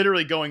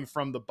literally going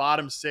from the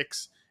bottom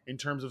 6 in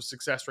terms of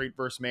success rate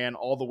versus man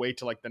all the way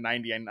to like the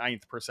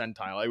 99th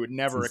percentile. I would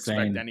never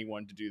expect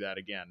anyone to do that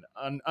again.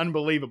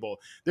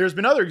 Unbelievable. There's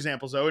been other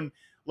examples though. And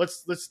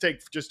let's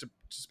take just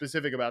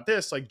specific about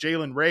this, like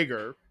Jalen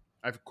Reagor.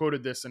 I've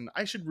quoted this, and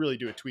I should really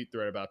do a tweet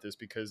thread about this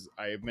because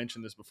I have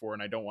mentioned this before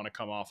and I don't want to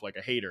come off like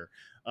a hater.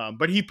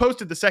 But he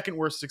posted the second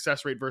worst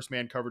success rate versus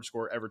man coverage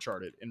score ever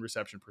charted in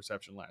reception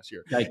perception last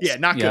year. Yikes. Yeah,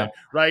 not good,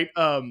 right?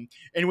 And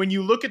when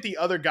you look at the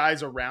other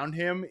guys around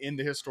him in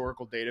the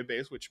historical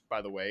database, which,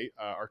 by the way,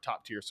 our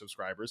top tier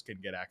subscribers can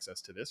get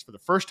access to this for the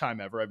first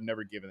time ever. I've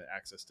never given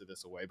access to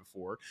this away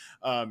before.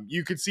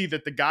 You could see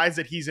that the guys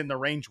that he's in the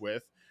range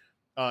with,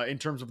 in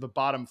terms of the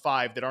bottom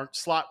 5 that aren't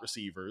slot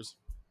receivers,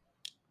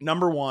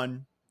 number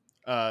 1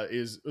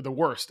 is the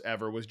worst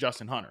ever was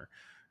Justin Hunter.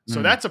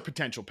 So that's a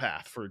potential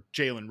path for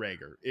Jalen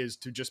Reagor, is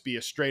to just be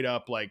a straight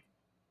up, like,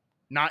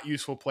 not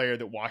useful player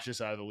that washes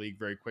out of the league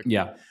very quickly.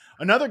 Yeah.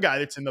 Another guy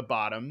that's in the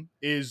bottom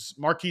is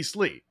Marquise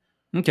Lee.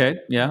 Okay.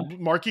 Yeah.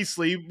 Marquise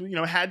Lee,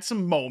 had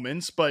some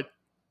moments, but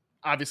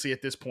obviously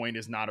at this point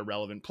is not a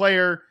relevant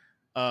player.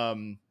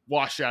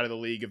 Washed out of the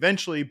league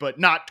eventually, but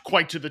not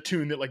quite to the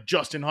tune that like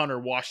Justin Hunter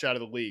washed out of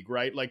the league,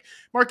 right? Like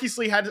Marquise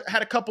Lee had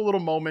a couple little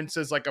moments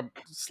as like a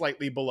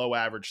slightly below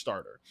average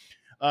starter.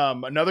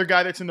 Another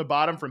guy that's in the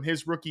bottom from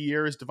his rookie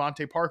year is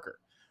Devontae Parker.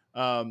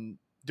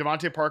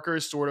 Devontae Parker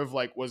is sort of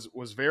like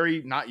was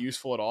very not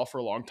useful at all for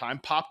a long time,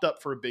 popped up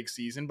for a big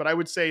season, but I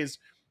would say is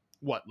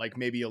like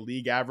maybe a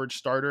league average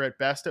starter at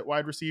best at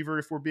wide receiver,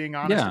 if we're being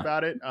honest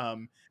about it.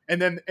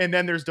 And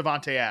then there's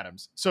Davante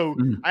Adams. So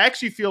I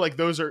actually feel like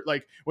those are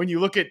like, when you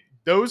look at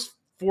those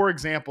 4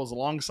 examples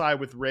alongside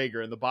with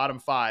Reagor in the bottom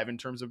 5 in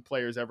terms of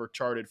players ever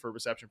charted for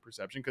reception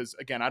perception, because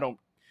again, I don't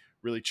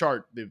really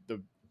chart the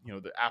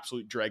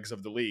absolute dregs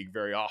of the league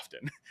very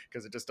often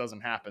because it just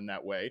doesn't happen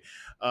that way.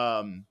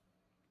 I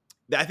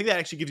think that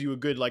actually gives you a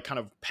good like kind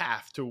of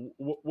path to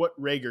what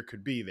Reagor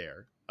could be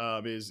there.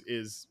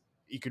 Is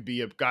he could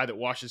be a guy that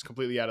washes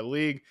completely out of the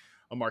league,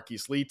 a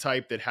Marquise Lee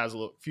type that has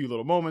a few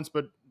little moments,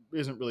 but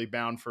isn't really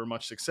bound for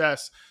much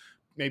success.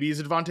 Maybe he's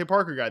a Devontae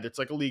Parker guy that's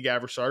like a league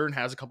average starter and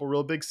has a couple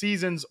real big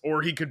seasons,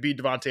 or he could be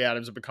Davante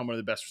Adams and become one of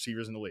the best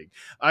receivers in the league.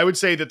 I would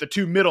say that the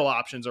 2 middle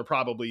options are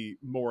probably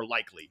more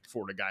likely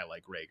for a guy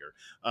like Reagor.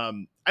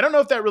 I don't know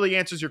if that really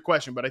answers your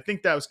question, but I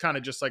think that was kind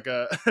of just like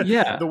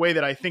the way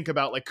that I think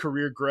about like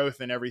career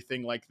growth and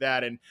everything like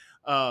that. And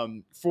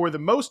for the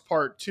most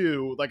part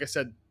too, like I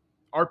said,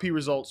 RP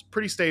results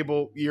pretty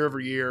stable year over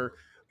year.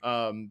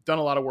 done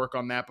a lot of work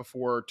on that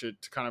before to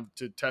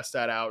test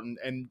that out.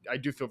 And I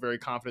do feel very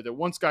confident that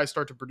once guys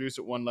start to produce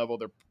at one level,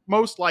 they're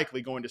most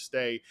likely going to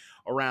stay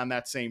around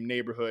that same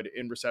neighborhood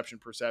in reception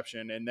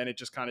perception. And then it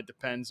just kind of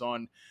depends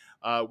on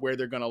where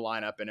they're going to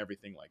line up and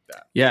everything like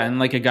that. Yeah. And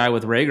like a guy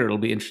with Reagor, it'll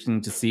be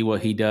interesting to see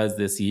what he does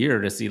this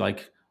year, to see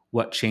like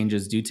what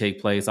changes do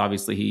take place.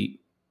 Obviously he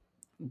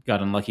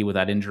got unlucky with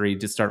that injury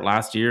to start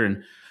last year.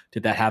 And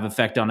did that have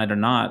effect on it or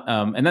not?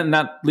 And then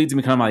that leads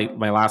me kind of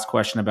my last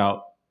question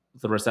about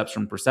the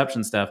reception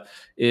perception stuff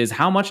is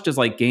how much does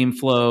like game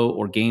flow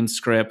or game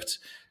script,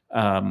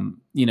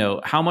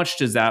 how much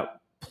does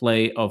that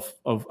play of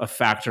a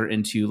factor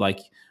into like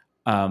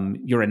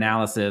your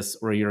analysis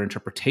or your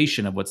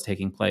interpretation of what's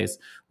taking place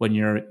when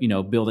you're,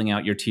 building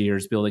out your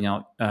tiers, building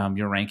out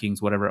your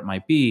rankings, whatever it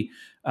might be.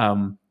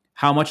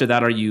 How much of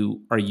that are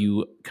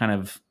you kind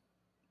of,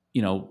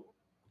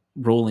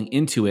 rolling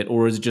into it,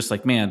 or is it just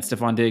like, man,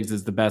 Stefon Diggs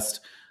is the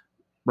best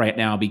right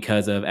now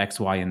because of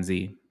X, Y, and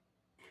Z?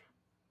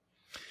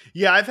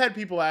 Yeah, I've had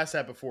people ask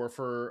that before.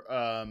 For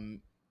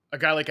a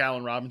guy like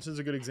Allen Robinson is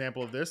a good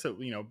example of this. That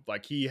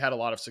like he had a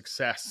lot of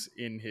success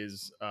in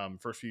his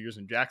first few years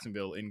in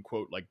Jacksonville in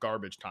quote like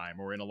garbage time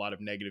or in a lot of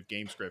negative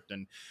game script.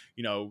 And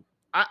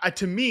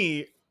to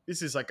me,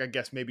 this is like I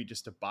guess maybe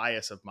just a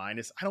bias of mine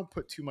is I don't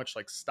put too much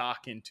like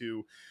stock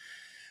into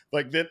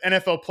like the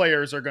NFL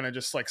players are going to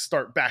just like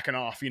start backing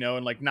off,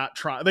 and like not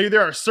try. There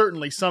are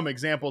certainly some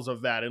examples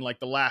of that in like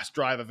the last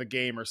drive of a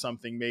game or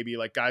something, maybe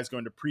like guys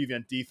going to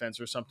prevent defense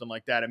or something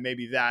like that. And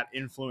maybe that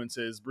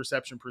influences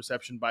reception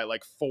perception by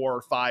like 4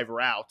 or 5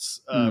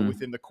 routes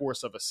within the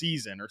course of a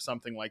season or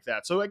something like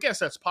that. So I guess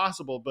that's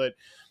possible, but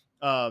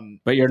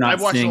you're not.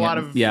 I've watched seeing a lot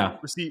it. of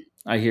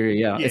I hear you.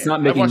 Yeah. It's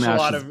not making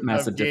massive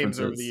games differences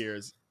over the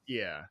years.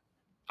 Yeah,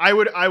 I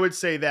would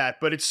say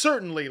that, but it's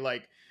certainly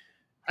like.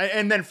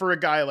 And then for a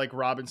guy like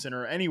Robinson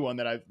or anyone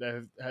that I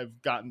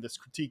have gotten this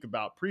critique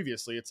about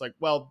previously, it's like,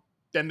 well,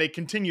 then they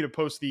continue to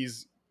post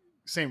these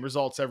same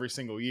results every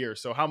single year.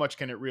 So how much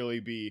can it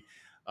really be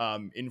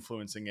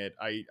influencing it?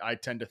 I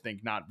tend to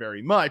think not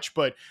very much,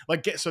 but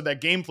like, so that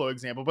game flow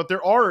example, but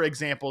there are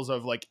examples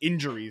of like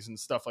injuries and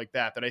stuff like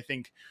that I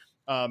think,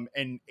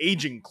 and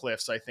aging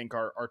cliffs, I think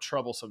are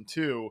troublesome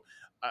too.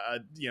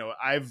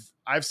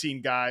 I've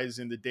seen guys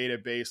in the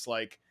database,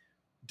 like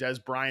Des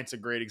Bryant's a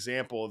great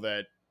example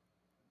that,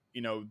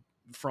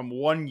 from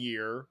one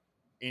year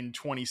in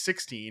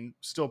 2016,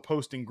 still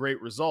posting great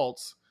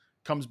results,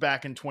 comes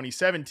back in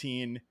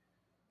 2017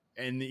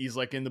 and he's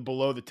like in the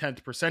below the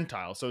 10th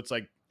percentile. So it's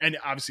like, and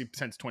obviously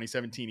since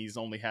 2017, he's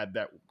only had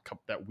that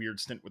weird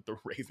stint with the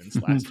Ravens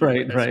last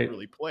year. Right.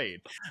 Really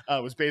played.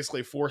 Was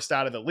basically forced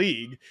out of the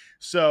league.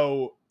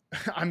 So,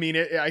 I mean,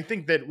 I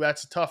think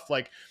that's a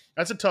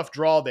tough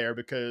draw there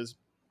because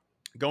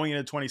going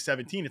into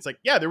 2017, it's like,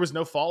 yeah, there was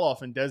no fall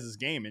off in Dez's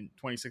game in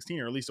 2016,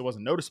 or at least it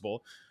wasn't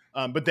noticeable.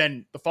 But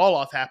then the fall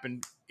off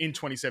happened in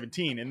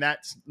 2017, and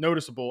that's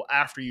noticeable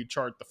after you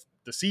chart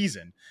the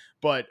season.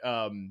 But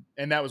and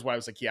that was why I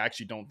was like, yeah, I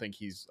actually don't think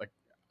he's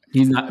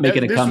not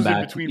making a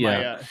comeback.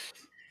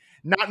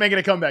 Not making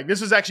a comeback.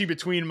 This was actually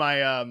between my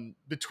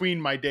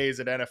days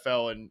at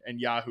NFL and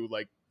Yahoo.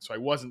 Like, so I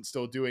wasn't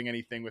still doing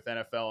anything with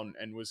NFL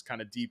and was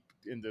kind of deep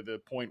into the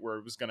point where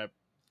it was going to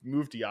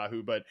move to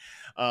Yahoo. But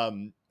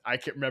I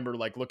can't remember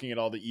like looking at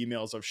all the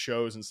emails of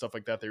shows and stuff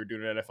like that they were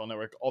doing at NFL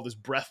Network, all this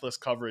breathless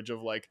coverage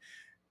of like,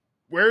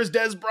 where's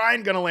Des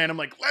Bryant going to land? I'm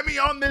like, let me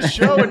on this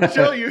show and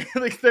tell you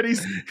like that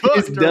he's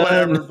cooked or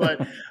whatever.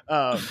 But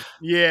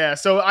yeah,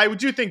 so I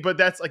do think, but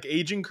that's like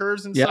aging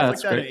curves and stuff like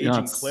that, and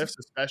aging cliffs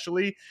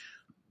especially.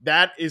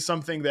 That is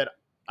something that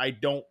I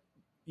don't,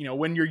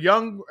 when you're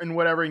young and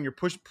whatever, and you're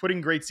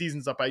putting great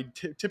seasons up, I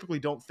typically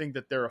don't think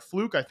that they're a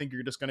fluke. I think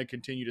you're just going to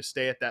continue to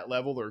stay at that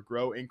level or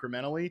grow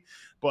incrementally.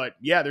 But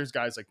yeah, there's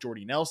guys like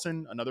Jordy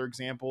Nelson, another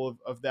example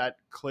of that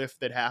cliff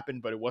that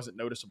happened, but it wasn't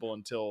noticeable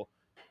until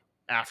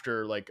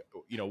after like,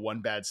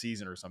 one bad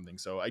season or something.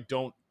 So I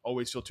don't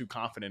always feel too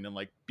confident in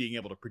like being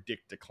able to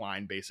predict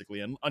decline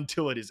basically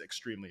until it is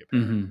extremely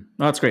apparent. Mm-hmm.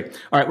 Oh, that's great.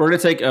 All right. We're going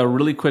to take a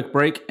really quick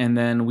break and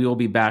then we will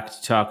be back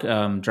to talk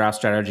draft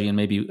strategy and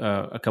maybe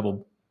a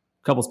couple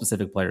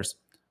specific players.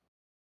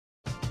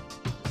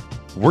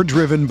 We're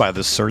driven by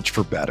the search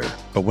for better.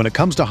 But when it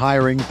comes to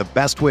hiring, the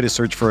best way to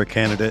search for a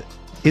candidate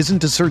isn't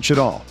to search at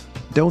all.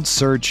 Don't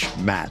search,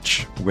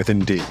 match with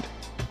Indeed.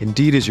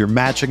 Indeed is your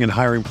matching and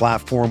hiring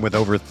platform with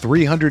over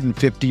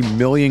 350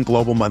 million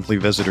global monthly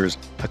visitors,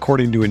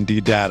 according to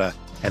Indeed data,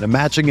 and a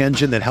matching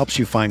engine that helps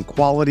you find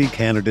quality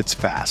candidates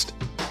fast.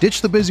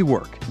 Ditch the busy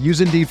work. Use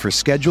Indeed for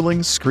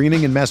scheduling,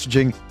 screening, and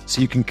messaging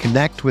so you can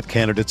connect with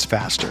candidates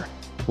faster.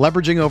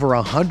 Leveraging over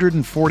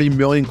 140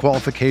 million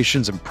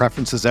qualifications and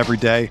preferences every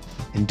day,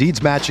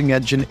 Indeed's matching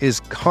engine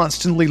is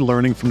constantly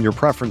learning from your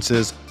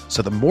preferences,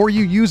 so the more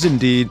you use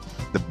Indeed,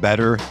 the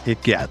better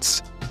it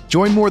gets.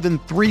 Join more than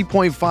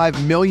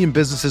 3.5 million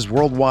businesses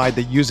worldwide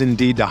that use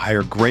Indeed to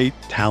hire great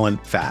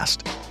talent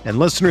fast. And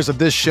listeners of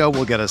this show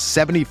will get a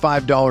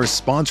 $75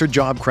 sponsored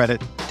job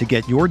credit to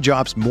get your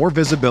jobs more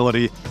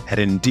visibility at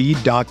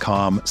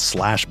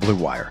Indeed.com/Blue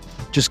Wire.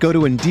 Just go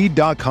to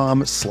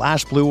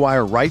Indeed.com/Blue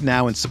Wire right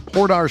now and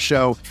support our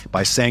show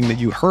by saying that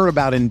you heard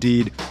about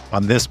Indeed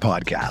on this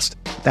podcast.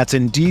 That's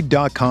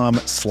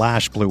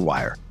Indeed.com/Blue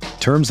Wire.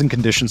 Terms and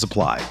conditions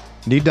apply.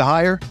 Need to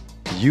hire?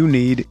 You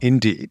need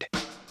Indeed.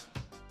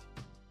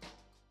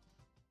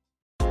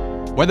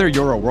 Whether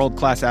you're a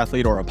world-class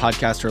athlete or a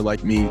podcaster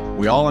like me,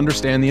 we all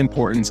understand the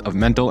importance of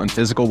mental and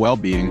physical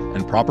well-being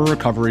and proper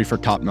recovery for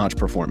top-notch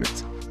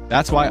performance.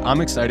 That's why I'm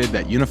excited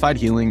that Unified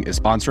Healing is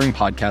sponsoring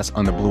podcasts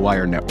on the Blue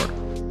Wire Network.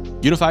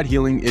 Unified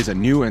Healing is a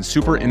new and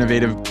super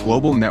innovative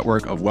global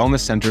network of wellness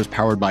centers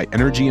powered by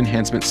Energy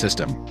Enhancement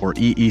System, or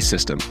EE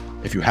System.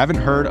 If you haven't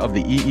heard of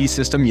the EE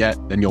System yet,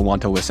 then you'll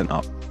want to listen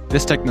up.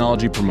 This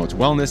technology promotes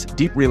wellness,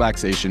 deep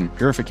relaxation,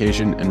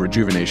 purification, and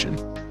rejuvenation.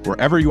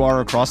 Wherever you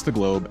are across the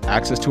globe,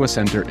 access to a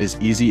center is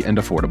easy and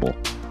affordable.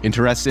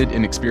 Interested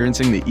in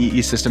experiencing the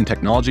EE System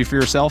technology for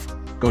yourself?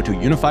 Go to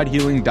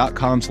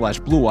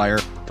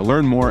unifiedhealing.com/bluewire to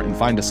learn more and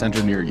find a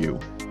center near you.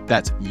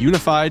 That's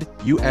unified,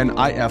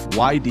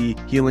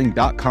 UNIFYD,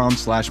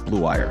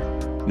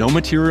 healing.com/bluewire. No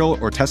material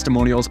or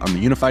testimonials on the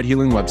Unified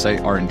Healing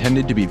website are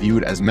intended to be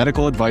viewed as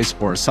medical advice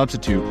or a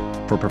substitute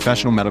for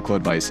professional medical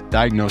advice,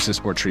 diagnosis,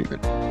 or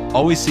treatment.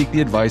 Always seek the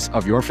advice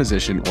of your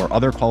physician or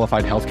other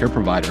qualified healthcare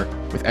provider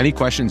with any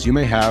questions you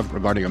may have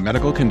regarding a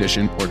medical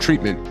condition or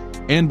treatment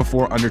and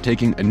before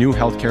undertaking a new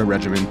healthcare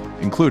regimen,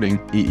 including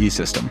EE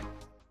System.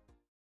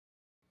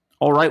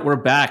 All right, we're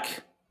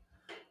back.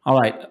 All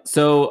right,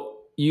 so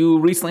you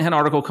recently had an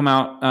article come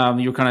out.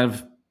 You were kind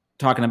of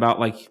talking about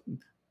like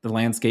the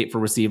landscape for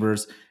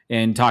receivers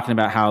and talking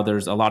about how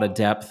there's a lot of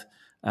depth,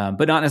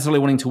 but not necessarily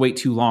wanting to wait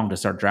too long to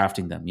start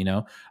drafting them, you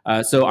know?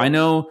 So I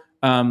know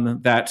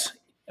that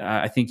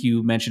I think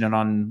you mentioned it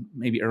on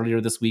maybe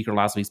earlier this week or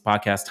last week's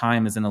podcast.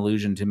 Time is an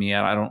illusion to me.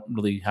 I don't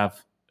really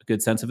have a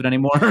good sense of it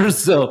anymore.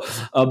 So,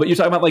 but you're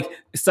talking about like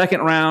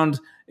second round.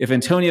 If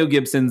Antonio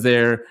Gibson's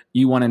there,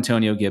 you want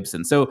Antonio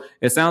Gibson. So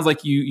it sounds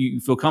like you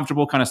feel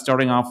comfortable kind of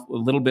starting off a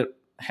little bit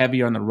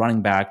heavier on the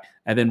running back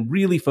and then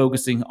really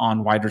focusing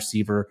on wide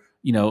receiver,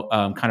 you know,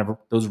 kind of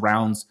those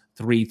rounds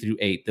 3 through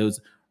 8,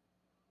 those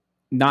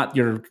not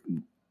your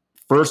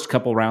first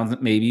couple rounds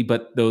maybe,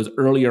 but those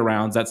earlier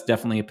rounds, that's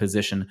definitely a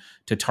position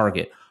to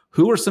target.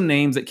 Who are some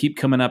names that keep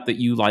coming up that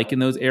you like in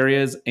those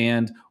areas?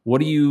 And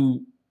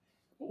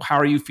how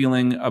are you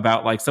feeling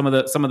about like some of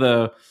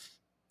the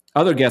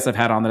other guests I've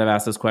had on that I've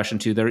asked this question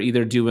to? They're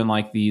either doing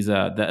like these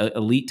the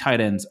elite tight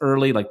ends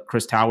early, like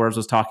Chris Towers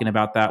was talking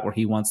about that, where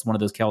he wants one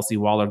of those Kelsey,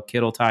 Waller,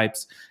 Kittle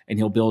types, and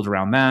he'll build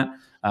around that.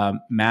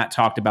 Matt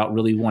talked about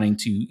really wanting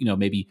to, you know,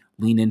 maybe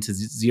lean into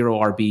zero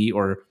RB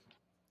or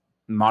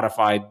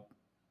modified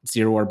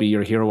zero RB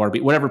or hero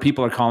RB, whatever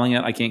people are calling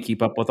it. I can't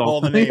keep up with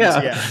all the names.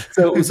 Yeah.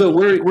 So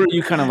where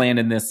you kind of land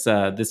in this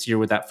year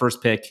with that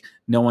first pick,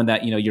 knowing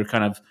that, you know, you've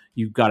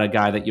got a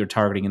guy that you're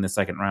targeting in the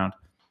second round?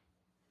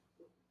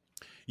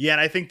 Yeah,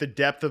 and I think the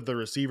depth of the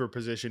receiver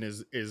position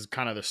is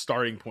kind of the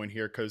starting point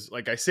here, because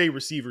like I say,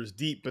 receivers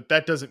deep, but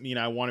that doesn't mean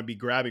I want to be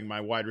grabbing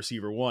my wide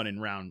receiver 1 in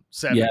round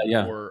 7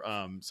 or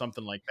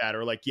something like that.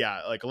 Or like,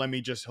 let me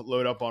just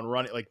load up on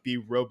running, like be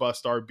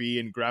robust RB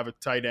and grab a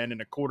tight end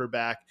and a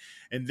quarterback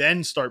and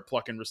then start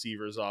plucking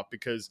receivers off,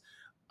 because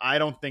I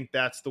don't think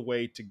that's the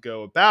way to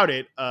go about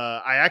it.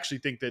 I actually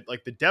think that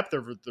like the depth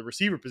of the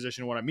receiver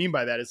position, what I mean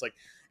by that is like,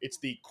 it's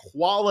the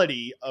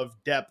quality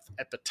of depth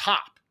at the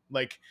top.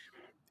 Like,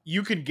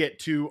 you could get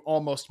to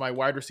almost my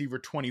wide receiver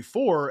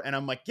 24, and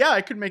I'm like, yeah, I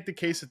could make the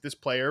case that this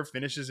player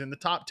finishes in the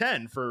top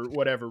 10 for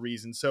whatever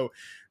reason. So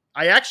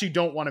I actually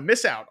don't want to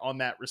miss out on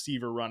that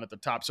receiver run at the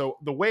top. So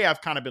the way I've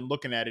kind of been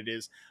looking at it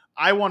is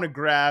I want to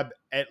grab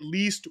at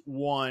least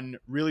one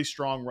really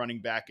strong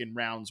running back in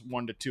rounds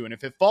 1 to 2. And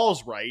if it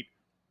falls right,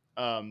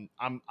 I'm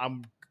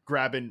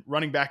grabbing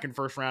running back in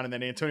first round and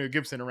then Antonio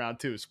Gibson in round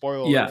 2. Spoiler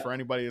alert for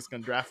anybody that's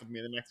going to draft with me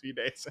in the next few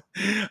days.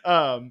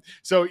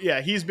 So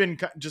yeah, he's been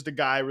just a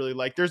guy I really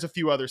like. There's a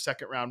few other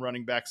second round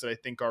running backs that I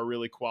think are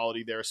really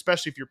quality there,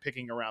 especially if you're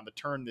picking around the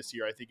turn this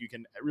year. I think you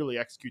can really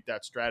execute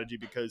that strategy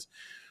because,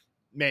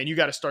 man, you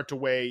got to start to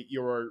weigh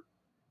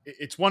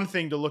it's one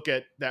thing to look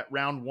at that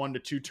round 1 to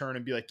 2 turn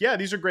and be like, yeah,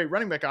 these are great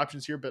running back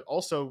options here, but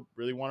also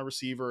really want a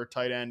receiver or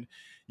tight end.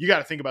 You got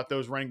to think about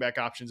those running back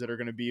options that are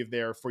going to be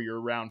there for your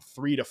round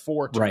 3 to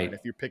 4 turn, right,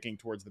 if you're picking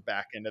towards the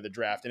back end of the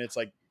draft. And it's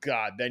like,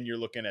 God, then you're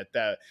looking at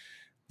the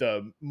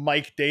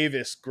Mike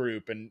Davis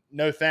group, and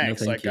no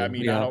thanks. I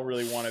don't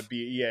really want to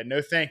be,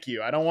 no thank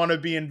you. I don't want to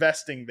be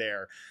investing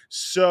there.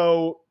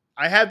 So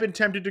I have been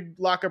tempted to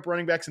lock up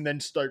running backs and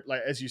then start,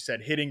 like as you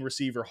said, hitting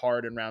receiver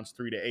hard in rounds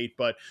 3 to 8.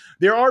 But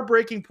there are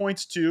breaking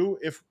points too.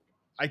 If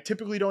I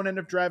typically don't end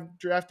up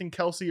drafting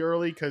Kelsey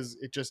early, because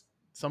it just,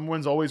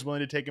 someone's always willing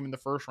to take him in the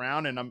first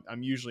round, and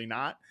I'm usually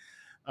not.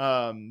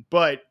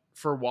 But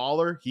for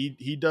Waller,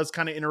 he does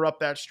kind of interrupt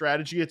that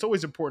strategy. It's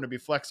always important to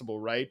be flexible,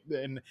 right?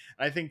 And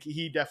I think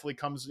he definitely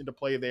comes into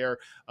play there.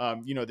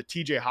 The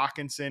TJ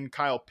Hawkinson,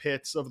 Kyle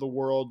Pitts of the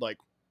world, like,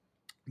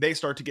 they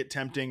start to get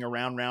tempting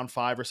around round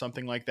 5 or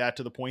something like that,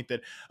 to the point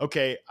that,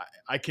 okay,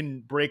 I can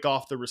break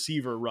off the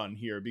receiver run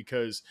here,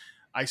 because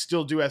I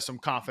still do have some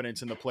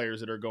confidence in the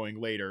players that are going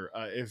later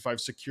if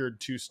I've secured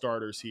 2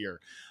 starters here.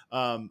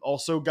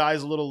 Also,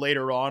 guys a little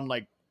later on,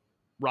 like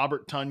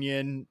Robert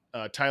Tonyan,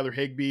 Tyler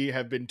Higbee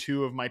have been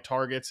 2 of my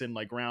targets in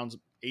like rounds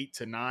 8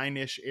 to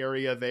 9-ish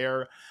area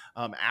there.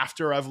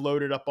 After I've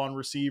loaded up on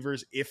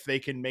receivers, if they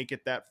can make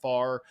it that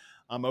far,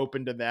 I'm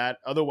open to that.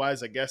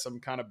 Otherwise, I guess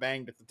I'm kind of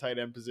banged at the tight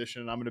end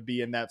position, and I'm going to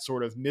be in that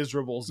sort of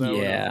miserable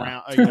zone of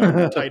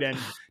round,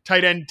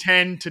 tight end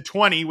 10 to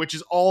 20, which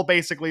is all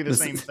basically the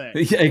same thing.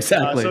 Yeah,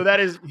 exactly. So that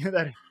is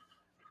that.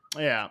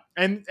 Yeah,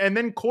 and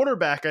then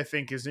quarterback I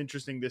think is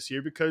interesting this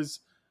year because,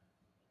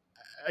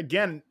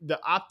 again,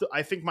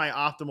 I think my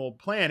optimal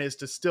plan is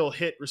to still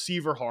hit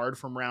receiver hard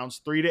from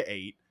rounds 3 to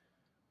 8,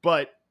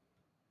 but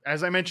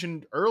as I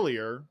mentioned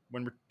earlier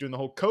when we're doing the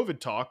whole COVID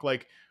talk,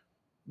 like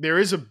there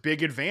is a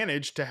big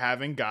advantage to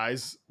having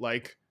guys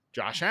like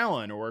Josh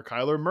Allen or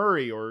Kyler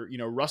Murray or,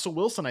 Russell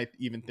Wilson, I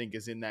even think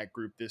is in that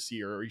group this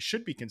year, or he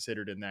should be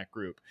considered in that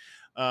group.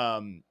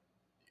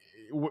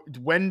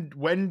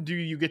 When do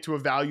you get to a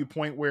value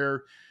point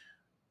where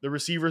the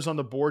receivers on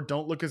the board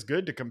don't look as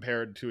good to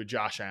compare to a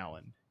Josh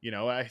Allen?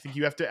 I think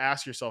you have to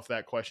ask yourself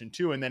that question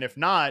too. And then if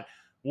not,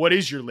 what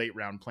is your late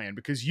round plan?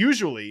 Because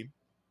usually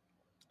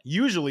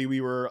we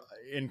were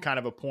in kind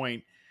of a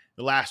point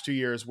the last 2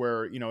 years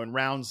where, in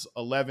rounds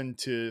 11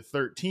 to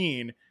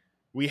 13,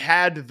 we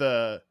had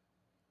the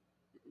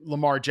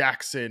Lamar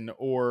Jackson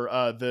or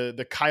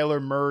the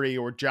Kyler Murray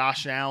or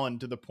Josh Allen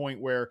to the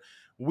point where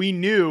we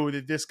knew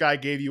that this guy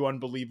gave you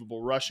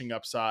unbelievable rushing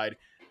upside.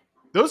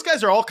 Those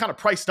guys are all kind of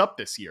priced up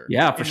this year.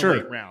 Yeah, for sure.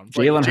 Late round.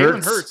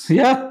 Jalen Hurts.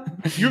 Yeah.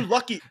 You're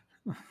lucky.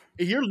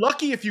 You're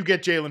lucky if you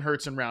get Jalen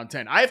Hurts in round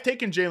 10. I have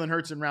taken Jalen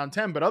Hurts in round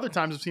 10, but other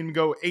times I've seen him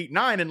go 8,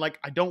 9, and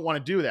I don't want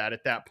to do that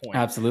at that point.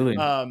 Absolutely.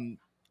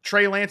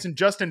 Trey Lance and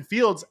Justin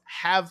Fields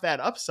have that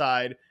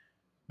upside,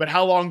 but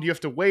how long do you have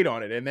to wait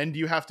on it? And then do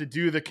you have to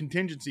do the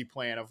contingency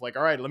plan of like,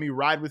 all right, let me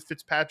ride with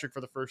Fitzpatrick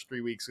for the first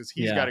 3 weeks because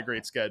he's got a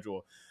great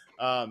schedule.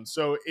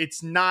 So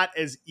it's not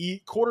as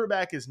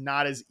quarterback is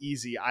not as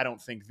easy, I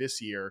don't think,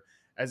 this year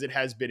as it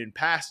has been in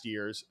past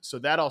years. So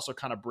that also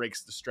kind of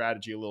breaks the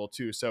strategy a little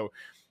too. So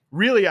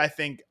really, I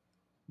think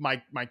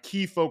my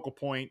key focal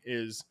point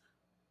is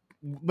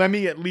let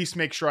me at least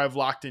make sure I've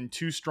locked in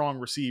 2 strong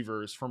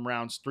receivers from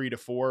rounds 3 to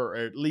 4, or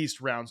at least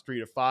rounds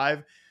 3 to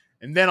 5.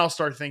 And then I'll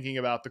start thinking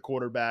about the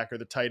quarterback or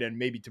the tight end,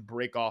 maybe to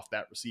break off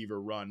that receiver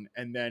run.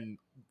 And then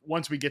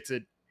once we get to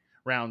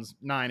rounds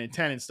 9 and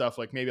 10 and stuff,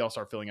 like maybe I'll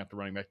start filling out the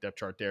running back depth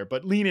chart there,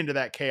 but lean into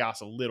that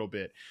chaos a little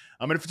bit.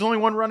 And if it's only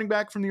one running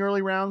back from the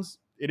early rounds,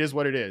 it is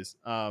what it is.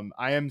 I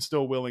am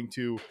still willing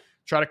to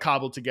try to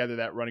cobble together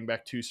that running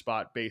back 2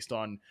 spot based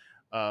on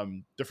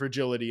the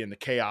fragility and the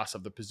chaos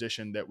of the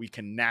position that we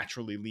can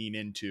naturally lean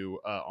into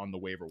on the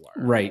waiver wire.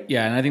 Right.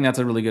 Yeah. And I think that's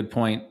a really good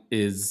point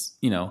is,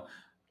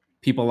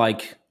 people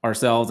like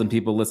ourselves and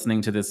people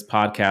listening to this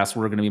podcast,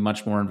 we're going to be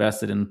much more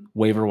invested in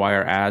waiver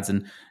wire ads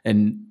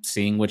and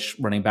seeing which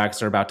running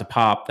backs are about to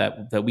pop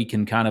that we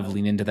can kind of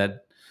lean into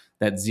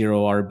that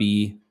zero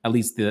RB, at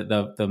least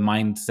the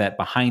mindset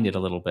behind it a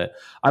little bit.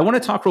 I want to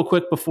talk real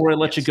quick before I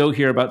let you go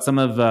here about some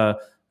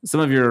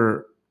of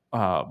your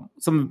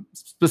some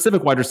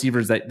specific wide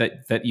receivers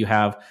that you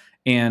have.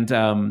 And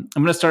I'm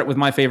going to start with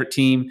my favorite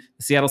team,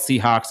 the Seattle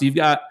Seahawks. You've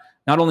got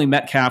not only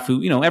Metcalf,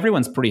 who,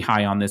 everyone's pretty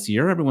high on this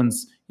year.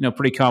 Everyone's,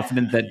 pretty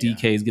confident that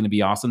DK is going to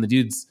be awesome. The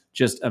dude's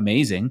just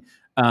amazing.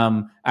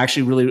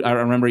 Actually, really, I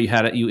remember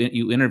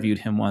you interviewed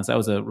him once. That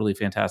was a really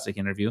fantastic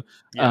interview.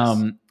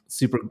 Yes.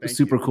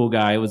 Super cool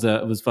guy. It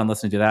was fun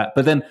listening to that.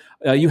 But then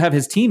you have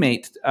his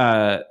teammate,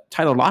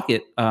 Tyler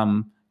Lockett,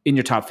 in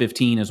your top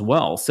 15 as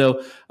well.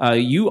 So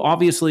you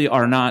obviously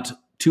are not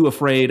too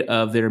afraid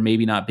of there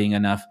maybe not being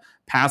enough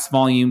pass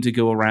volume to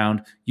go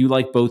around. You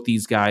like both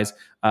these guys.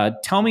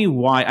 Tell me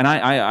why. And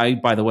I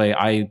by the way,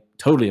 I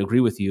totally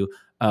agree with you.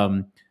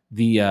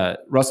 The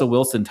Russell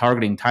Wilson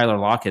targeting Tyler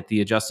Lockett, the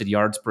adjusted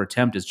yards per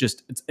attempt is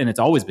it's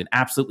always been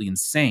absolutely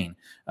insane.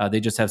 They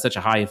just have such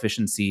a high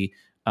efficiency,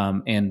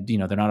 and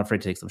they're not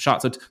afraid to take some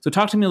shots. So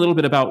talk to me a little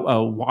bit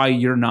about why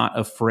you're not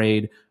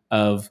afraid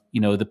of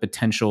the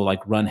potential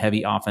like run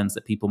heavy offense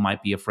that people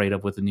might be afraid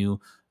of with a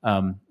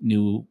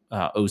new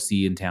OC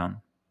in town.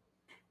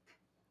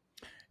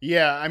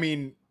 Yeah, I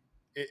mean,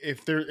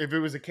 if it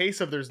was a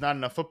case of there's not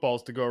enough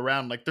footballs to go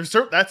around, like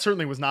that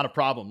certainly was not a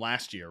problem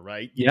last year,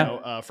 right?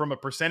 From a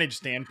percentage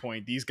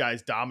standpoint, these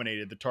guys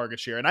dominated the target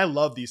share, and I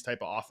love these type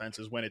of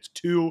offenses when it's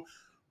 2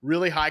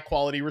 really high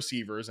quality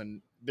receivers,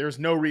 and there's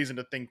no reason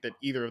to think that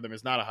either of them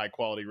is not a high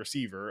quality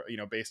receiver,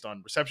 based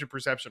on reception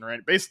perception or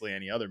basically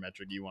any other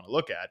metric you want to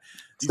look at.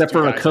 Except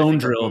for a cone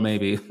drill,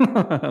 maybe.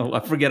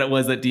 I forget it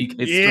was that DK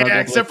struggled. Yeah,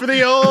 except for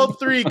the old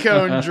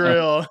 3-cone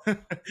drill.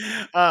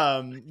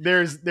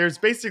 There's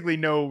basically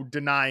no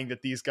denying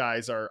that these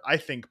guys are, I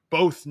think,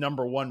 both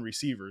number 1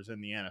 receivers in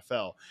the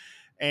NFL.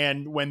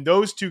 And when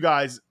those 2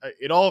 guys,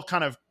 it all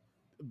kind of,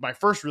 my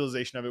first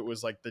realization of it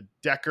was like the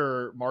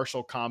Decker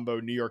Marshall combo,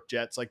 New York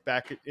Jets, like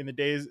back in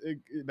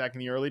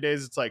the early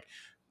days. It's like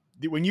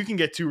when you can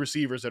get two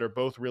receivers that are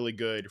both really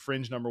good,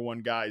 fringe number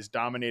one guys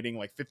dominating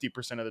like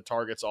 50% of the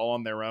targets all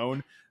on their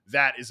own,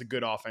 that is a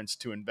good offense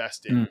to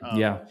invest in.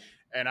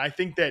 And I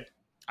think that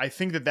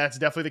that's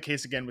definitely the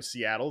case again with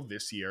Seattle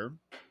this year.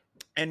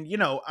 And,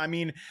 I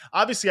mean,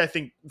 obviously I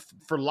think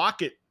for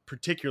Lockett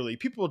particularly,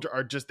 people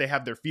are just, they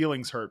have their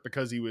feelings hurt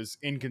because he was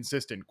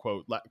inconsistent,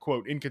 quote,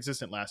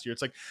 inconsistent last year.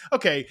 It's like,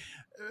 okay,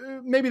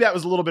 maybe that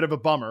was a little bit of a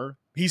bummer.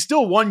 He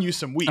still won you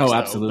some weeks. Oh,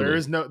 absolutely.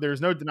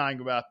 There's no denying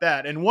about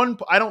that. And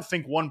I don't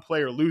think one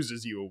player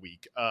loses you a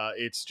week.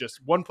 It's just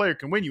one player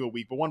can win you a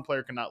week, but one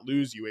player cannot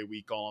lose you a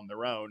week all on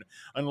their own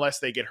unless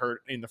they get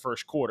hurt in the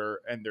first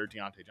quarter and they're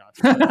Deontay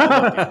Johnson. I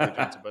love Deontay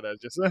Johnson, but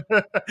that's just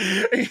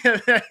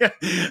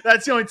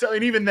that's the only time.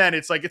 And even then,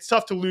 it's like it's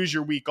tough to lose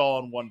your week all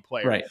on one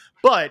player. Right.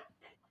 But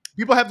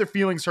people have their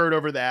feelings hurt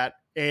over that.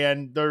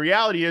 And the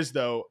reality is,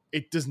 though,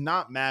 it does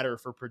not matter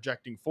for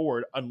projecting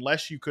forward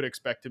unless you could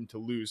expect him to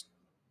lose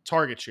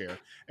target share.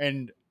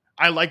 And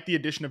I like the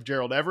addition of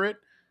Gerald Everett.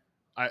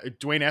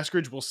 Dwayne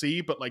Eskridge, we'll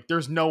see, but like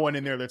there's no one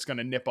in there that's going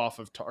to nip off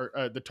of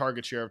the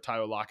target share of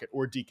Tyler Lockett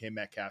or DK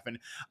Metcalf. And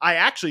I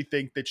actually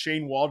think that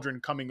Shane Waldron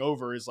coming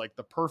over is like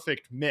the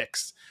perfect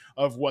mix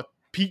of what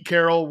Pete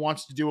Carroll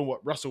wants to do and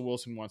what Russell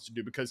Wilson wants to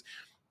do. Because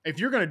if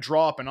you're going to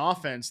draw up an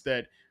offense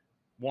that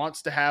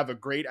wants to have a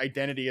great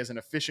identity as an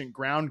efficient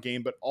ground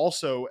game, but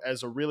also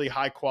as a really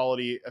high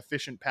quality,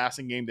 efficient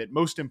passing game that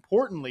most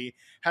importantly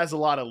has a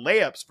lot of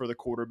layups for the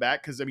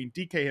quarterback. Cause I mean,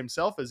 DK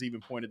himself has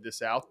even pointed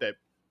this out that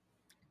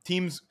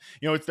teams,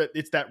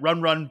 it's that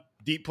run,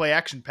 deep play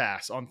action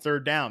pass on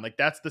third down. Like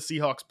that's the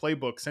Seahawks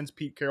playbook since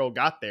Pete Carroll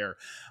got there.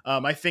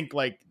 I think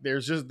like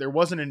there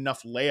wasn't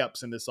enough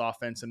layups in this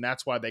offense. And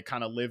that's why they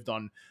kind of lived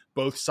on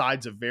both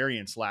sides of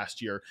variance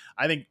last year.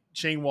 I think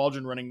Shane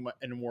Waldron running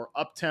in a more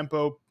up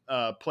tempo,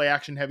 play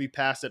action heavy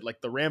pass that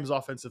like the Rams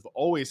offense have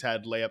always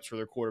had layups for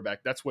their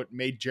quarterback. That's what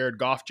made Jared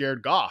Goff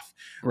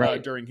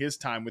right. During his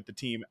time with the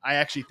team. I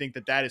actually think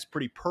that is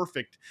pretty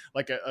perfect,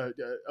 like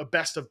a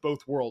best of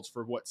both worlds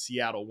for what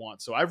Seattle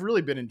wants. So I've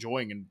really been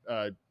enjoying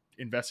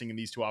investing in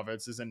these two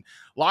offenses. And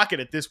Lockett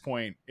at this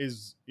point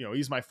is,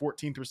 he's my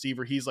 14th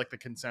receiver. He's like the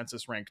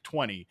consensus ranked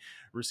 20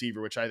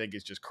 receiver, which I think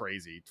is just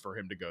crazy for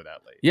him to go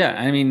that late. Yeah.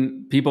 I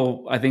mean,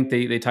 people, I think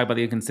they talk about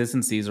the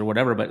inconsistencies or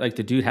whatever, but like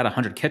the dude had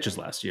 100 catches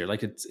last year.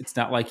 Like it's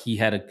not like he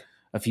had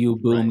a few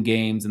boom right.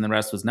 games and the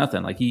rest was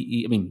nothing. Like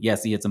I mean,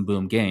 yes, he had some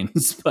boom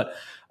games, but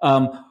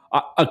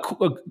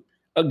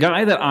a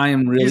guy that I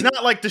am really... He's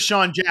not like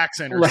Deshaun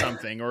Jackson or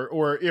something or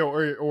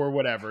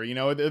whatever.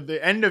 The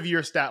end of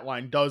your stat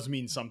line does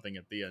mean something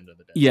at the end of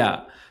the day.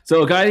 Yeah.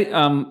 So a guy,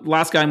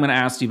 last guy I'm going to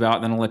ask you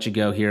about, then I'll let you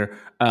go here,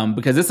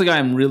 because this is a guy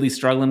I'm really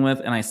struggling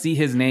with, and I see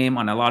his name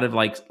on a lot of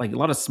like a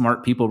lot of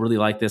smart people really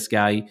like this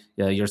guy,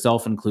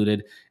 yourself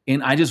included,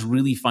 and I just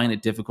really find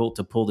it difficult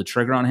to pull the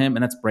trigger on him,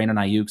 and that's Brandon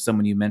Ayuk,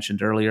 someone you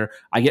mentioned earlier.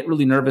 I get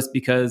really nervous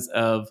because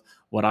of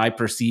what I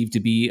perceive to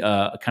be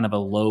a kind of a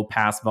low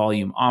pass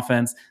volume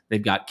offense.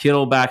 They've got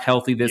Kittle back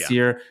healthy this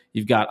year.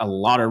 You've got a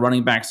lot of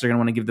running backs they're going to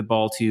want to give the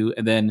ball to,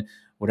 and then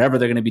whatever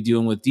they're going to be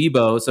doing with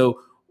Debo. So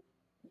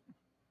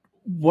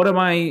what am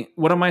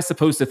I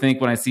supposed to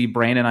think when I see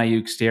Brandon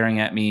Ayuk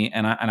staring at me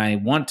and I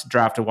want to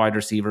draft a wide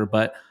receiver,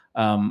 but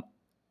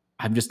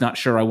I'm just not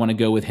sure I want to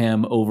go with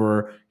him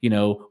over,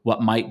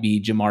 what might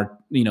be Jamar,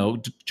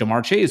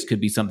 Jamar Chase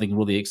could be something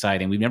really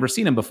exciting. We've never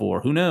seen him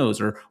before. Who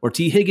knows? Or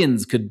T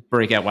Higgins could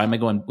break out. Why am I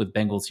going with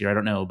Bengals here? I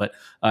don't know. But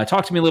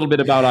talk to me a little bit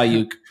about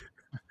Ayuk.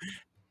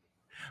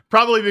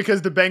 Probably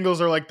because the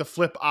Bengals are like the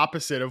flip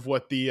opposite of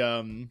what the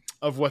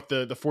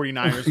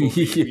 49ers will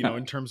be,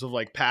 in terms of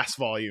like pass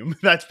volume.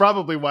 That's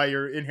probably why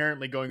you're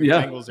inherently going with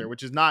Bengals there,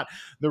 which is not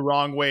the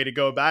wrong way to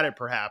go about it,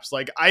 perhaps.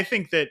 Like, I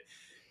think that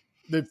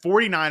the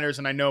 49ers,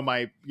 and I know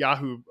my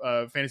Yahoo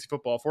Fantasy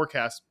Football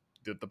Forecast,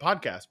 the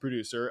podcast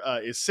producer,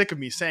 is sick of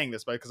me saying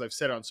this, because I've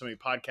said it on so many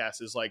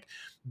podcasts, is like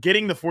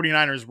getting the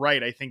 49ers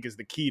right, I think, is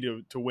the key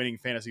to winning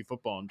fantasy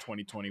football in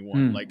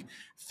 2021. Like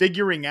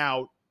figuring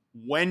out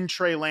when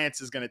Trey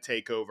Lance is going to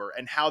take over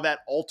and how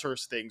that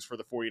alters things for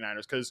the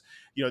 49ers. Because,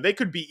 they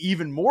could be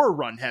even more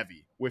run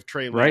heavy with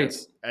Trey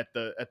Lance at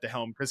the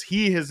helm, because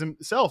he is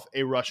himself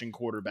a rushing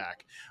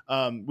quarterback.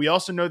 We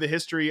also know the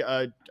history,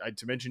 to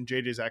mention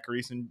JJ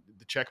Zachariason,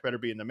 the check better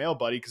be in the mail,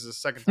 buddy, because it's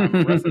the second time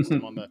I referenced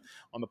him on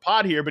the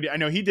pod here. But I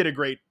know he did a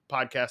great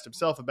podcast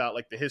himself about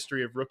like the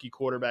history of rookie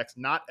quarterbacks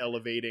not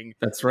elevating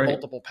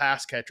multiple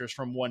pass catchers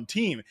from one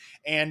team.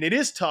 And it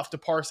is tough to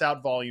parse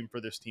out volume for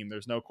this team.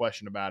 There's no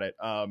question about it.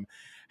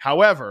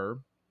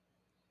 However,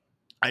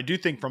 I do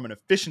think from an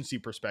efficiency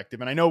perspective,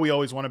 and I know we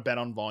always want to bet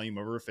on volume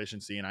over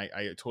efficiency, and I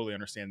totally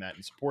understand that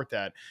and support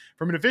that.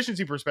 From an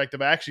efficiency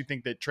perspective, I actually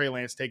think that Trey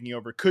Lance taking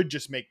over could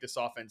just make this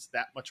offense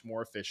that much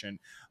more efficient.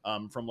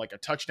 From like a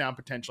touchdown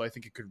potential, I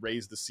think it could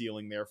raise the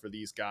ceiling there for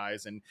these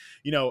guys. And,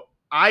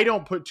 I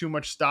don't put too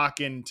much stock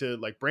into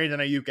like Brandon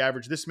Ayuk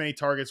average this many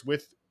targets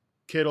with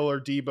Kittle or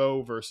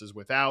Debo versus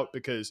without,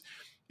 because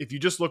if you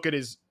just look at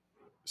his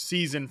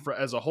season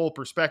as a whole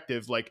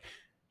perspective, like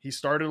He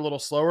started a little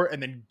slower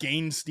and then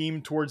gained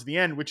steam towards the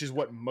end, which is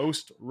what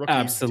most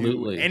rookies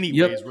do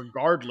anyways,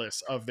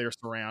 regardless of their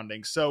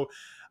surroundings. So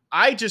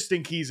I just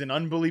think he's an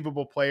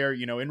unbelievable player.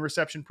 In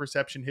reception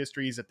perception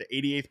history, he's at the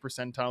 88th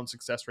percentile in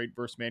success rate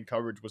versus man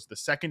coverage, was the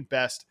second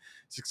best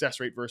success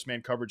rate versus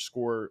man coverage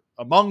score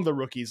among the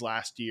rookies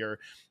last year.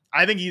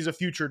 I think he's a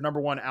future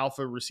number one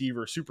alpha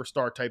receiver,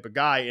 superstar type of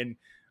guy. And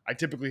I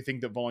typically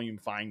think that volume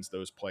finds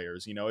those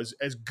players.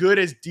 As good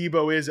as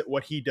Debo is at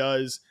what he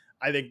does,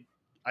 I think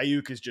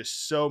Aiyuk is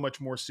just so much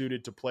more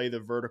suited to play the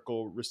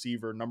vertical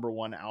receiver, number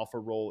one alpha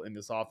role in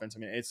this offense. I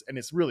mean,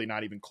 it's really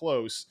not even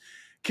close.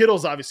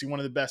 Kittle's obviously one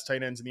of the best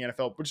tight ends in the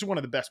NFL, but just one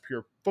of the best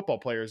pure football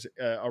players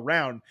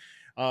around.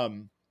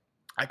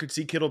 I could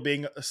see Kittle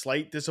being a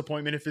slight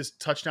disappointment if his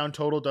touchdown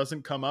total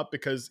doesn't come up,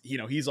 because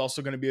he's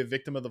also going to be a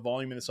victim of the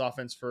volume in this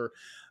offense for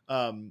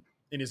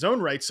in his own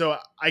right. So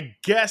I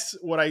guess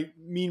what I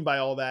mean by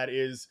all that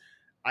is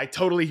I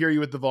totally hear you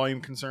with the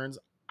volume concerns.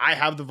 I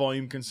have the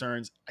volume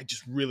concerns. I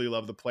just really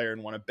love the player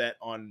and want to bet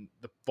on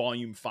the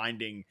volume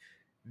finding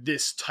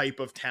this type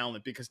of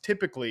talent, because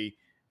typically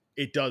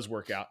it does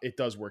work out. It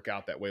does work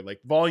out that way. Like,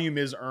 volume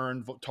is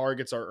earned,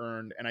 targets are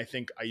earned, and I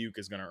think Aiyuk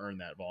is going to earn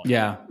that volume.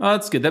 Yeah, well,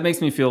 that's good. That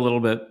makes me feel a little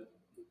bit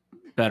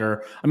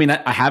better. I mean,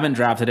 I haven't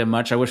drafted him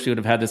much. I wish we would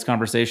have had this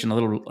conversation a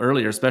little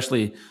earlier,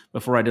 especially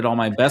before I did all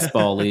my best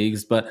ball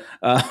leagues. But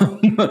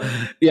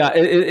yeah,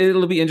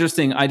 it'll be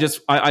interesting. I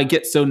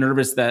get so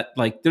nervous that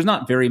like there's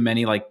not very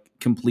many like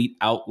complete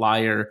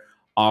outlier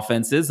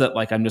offenses that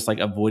like I'm just like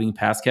avoiding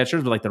pass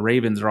catchers, but like the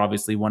Ravens are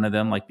obviously one of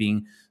them, like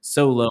being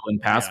so low in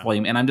pass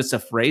volume. And I'm just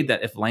afraid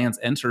that if Lance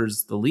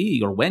enters the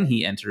league, or when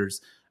he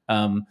enters,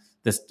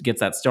 this gets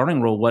that starting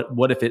role,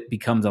 what if it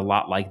becomes a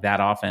lot like that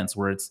offense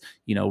where it's,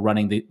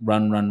 running the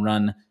run,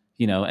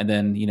 and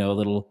then, a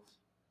little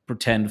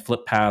pretend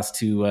flip pass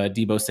to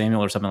Debo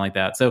Samuel or something like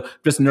that. So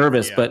just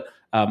nervous, but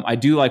I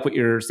do like what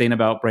you're saying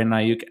about Brandon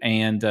Aiyuk,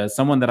 and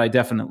someone that I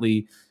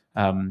definitely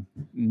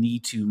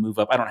need to move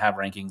up. I don't have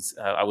rankings.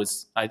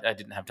 I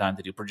didn't have time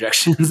to do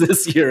projections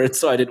this year, and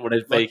so I didn't want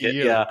to fake it.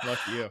 Yeah.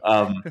 Lucky you.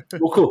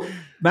 Well, cool.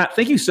 Matt,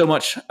 thank you so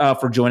much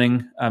for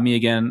joining me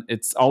again.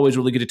 It's always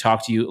really good to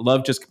talk to you.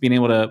 Love just being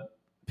able to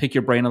pick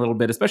your brain a little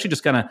bit, especially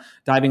just kind of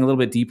diving a little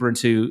bit deeper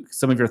into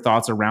some of your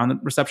thoughts around the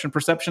reception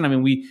perception. I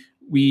mean,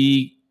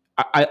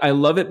 I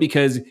love it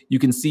because you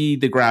can see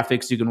the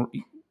graphics, you can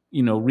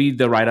read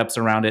the write-ups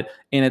around it,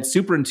 and it's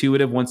super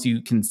intuitive once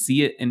you can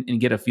see it and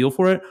get a feel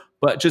for it.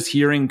 But just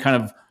hearing kind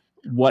of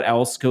what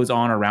else goes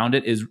on around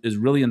it is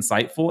really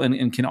insightful,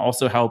 and can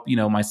also help,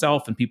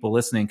 myself and people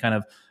listening kind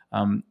of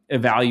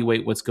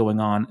evaluate what's going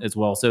on as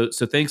well. So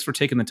thanks for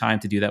taking the time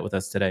to do that with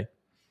us today.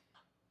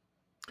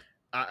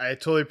 I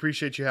totally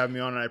appreciate you having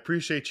me on, and I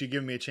appreciate you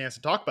giving me a chance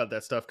to talk about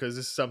that stuff, because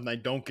this is something I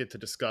don't get to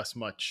discuss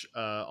much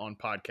on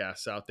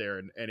podcasts out there.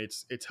 And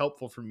it's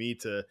helpful for me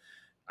to,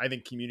 I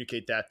think,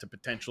 communicate that to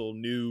potential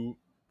new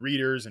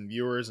readers and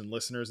viewers and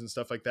listeners and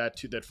stuff like that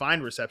that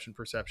find reception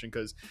perception,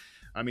 because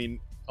I mean,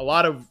 a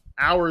lot of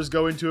hours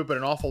go into it, but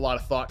an awful lot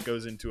of thought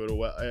goes into it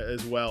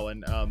as well.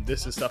 And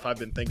this is stuff I've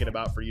been thinking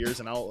about for years,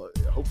 and I'll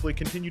hopefully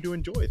continue to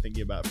enjoy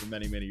thinking about for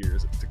many, many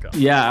years to come.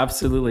 Yeah,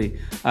 absolutely.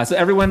 So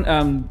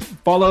everyone,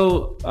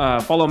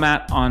 follow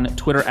Matt on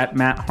Twitter at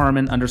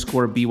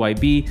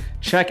 @MattHarmon_BYB.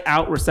 Check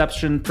out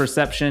Reception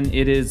Perception.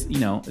 It is,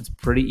 it's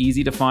pretty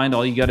easy to find.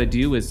 All you got to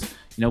do is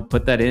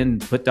put that in,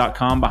 put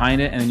 .com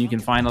behind it, and then you can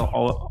find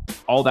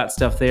all that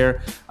stuff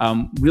there.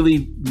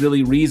 Really,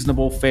 really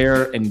reasonable,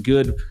 fair, and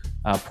good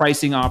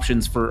pricing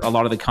options for a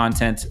lot of the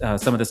content,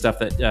 some of the stuff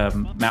that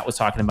Matt was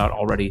talking about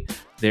already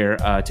there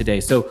today.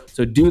 So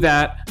do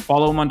that.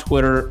 Follow him on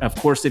Twitter. Of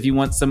course, if you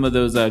want some of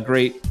those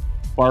great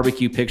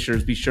barbecue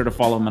pictures, be sure to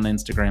follow him on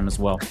Instagram as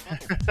well.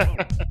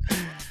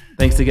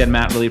 Thanks again,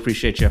 Matt. Really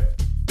appreciate you.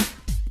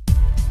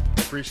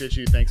 I appreciate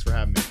you. Thanks for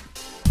having me.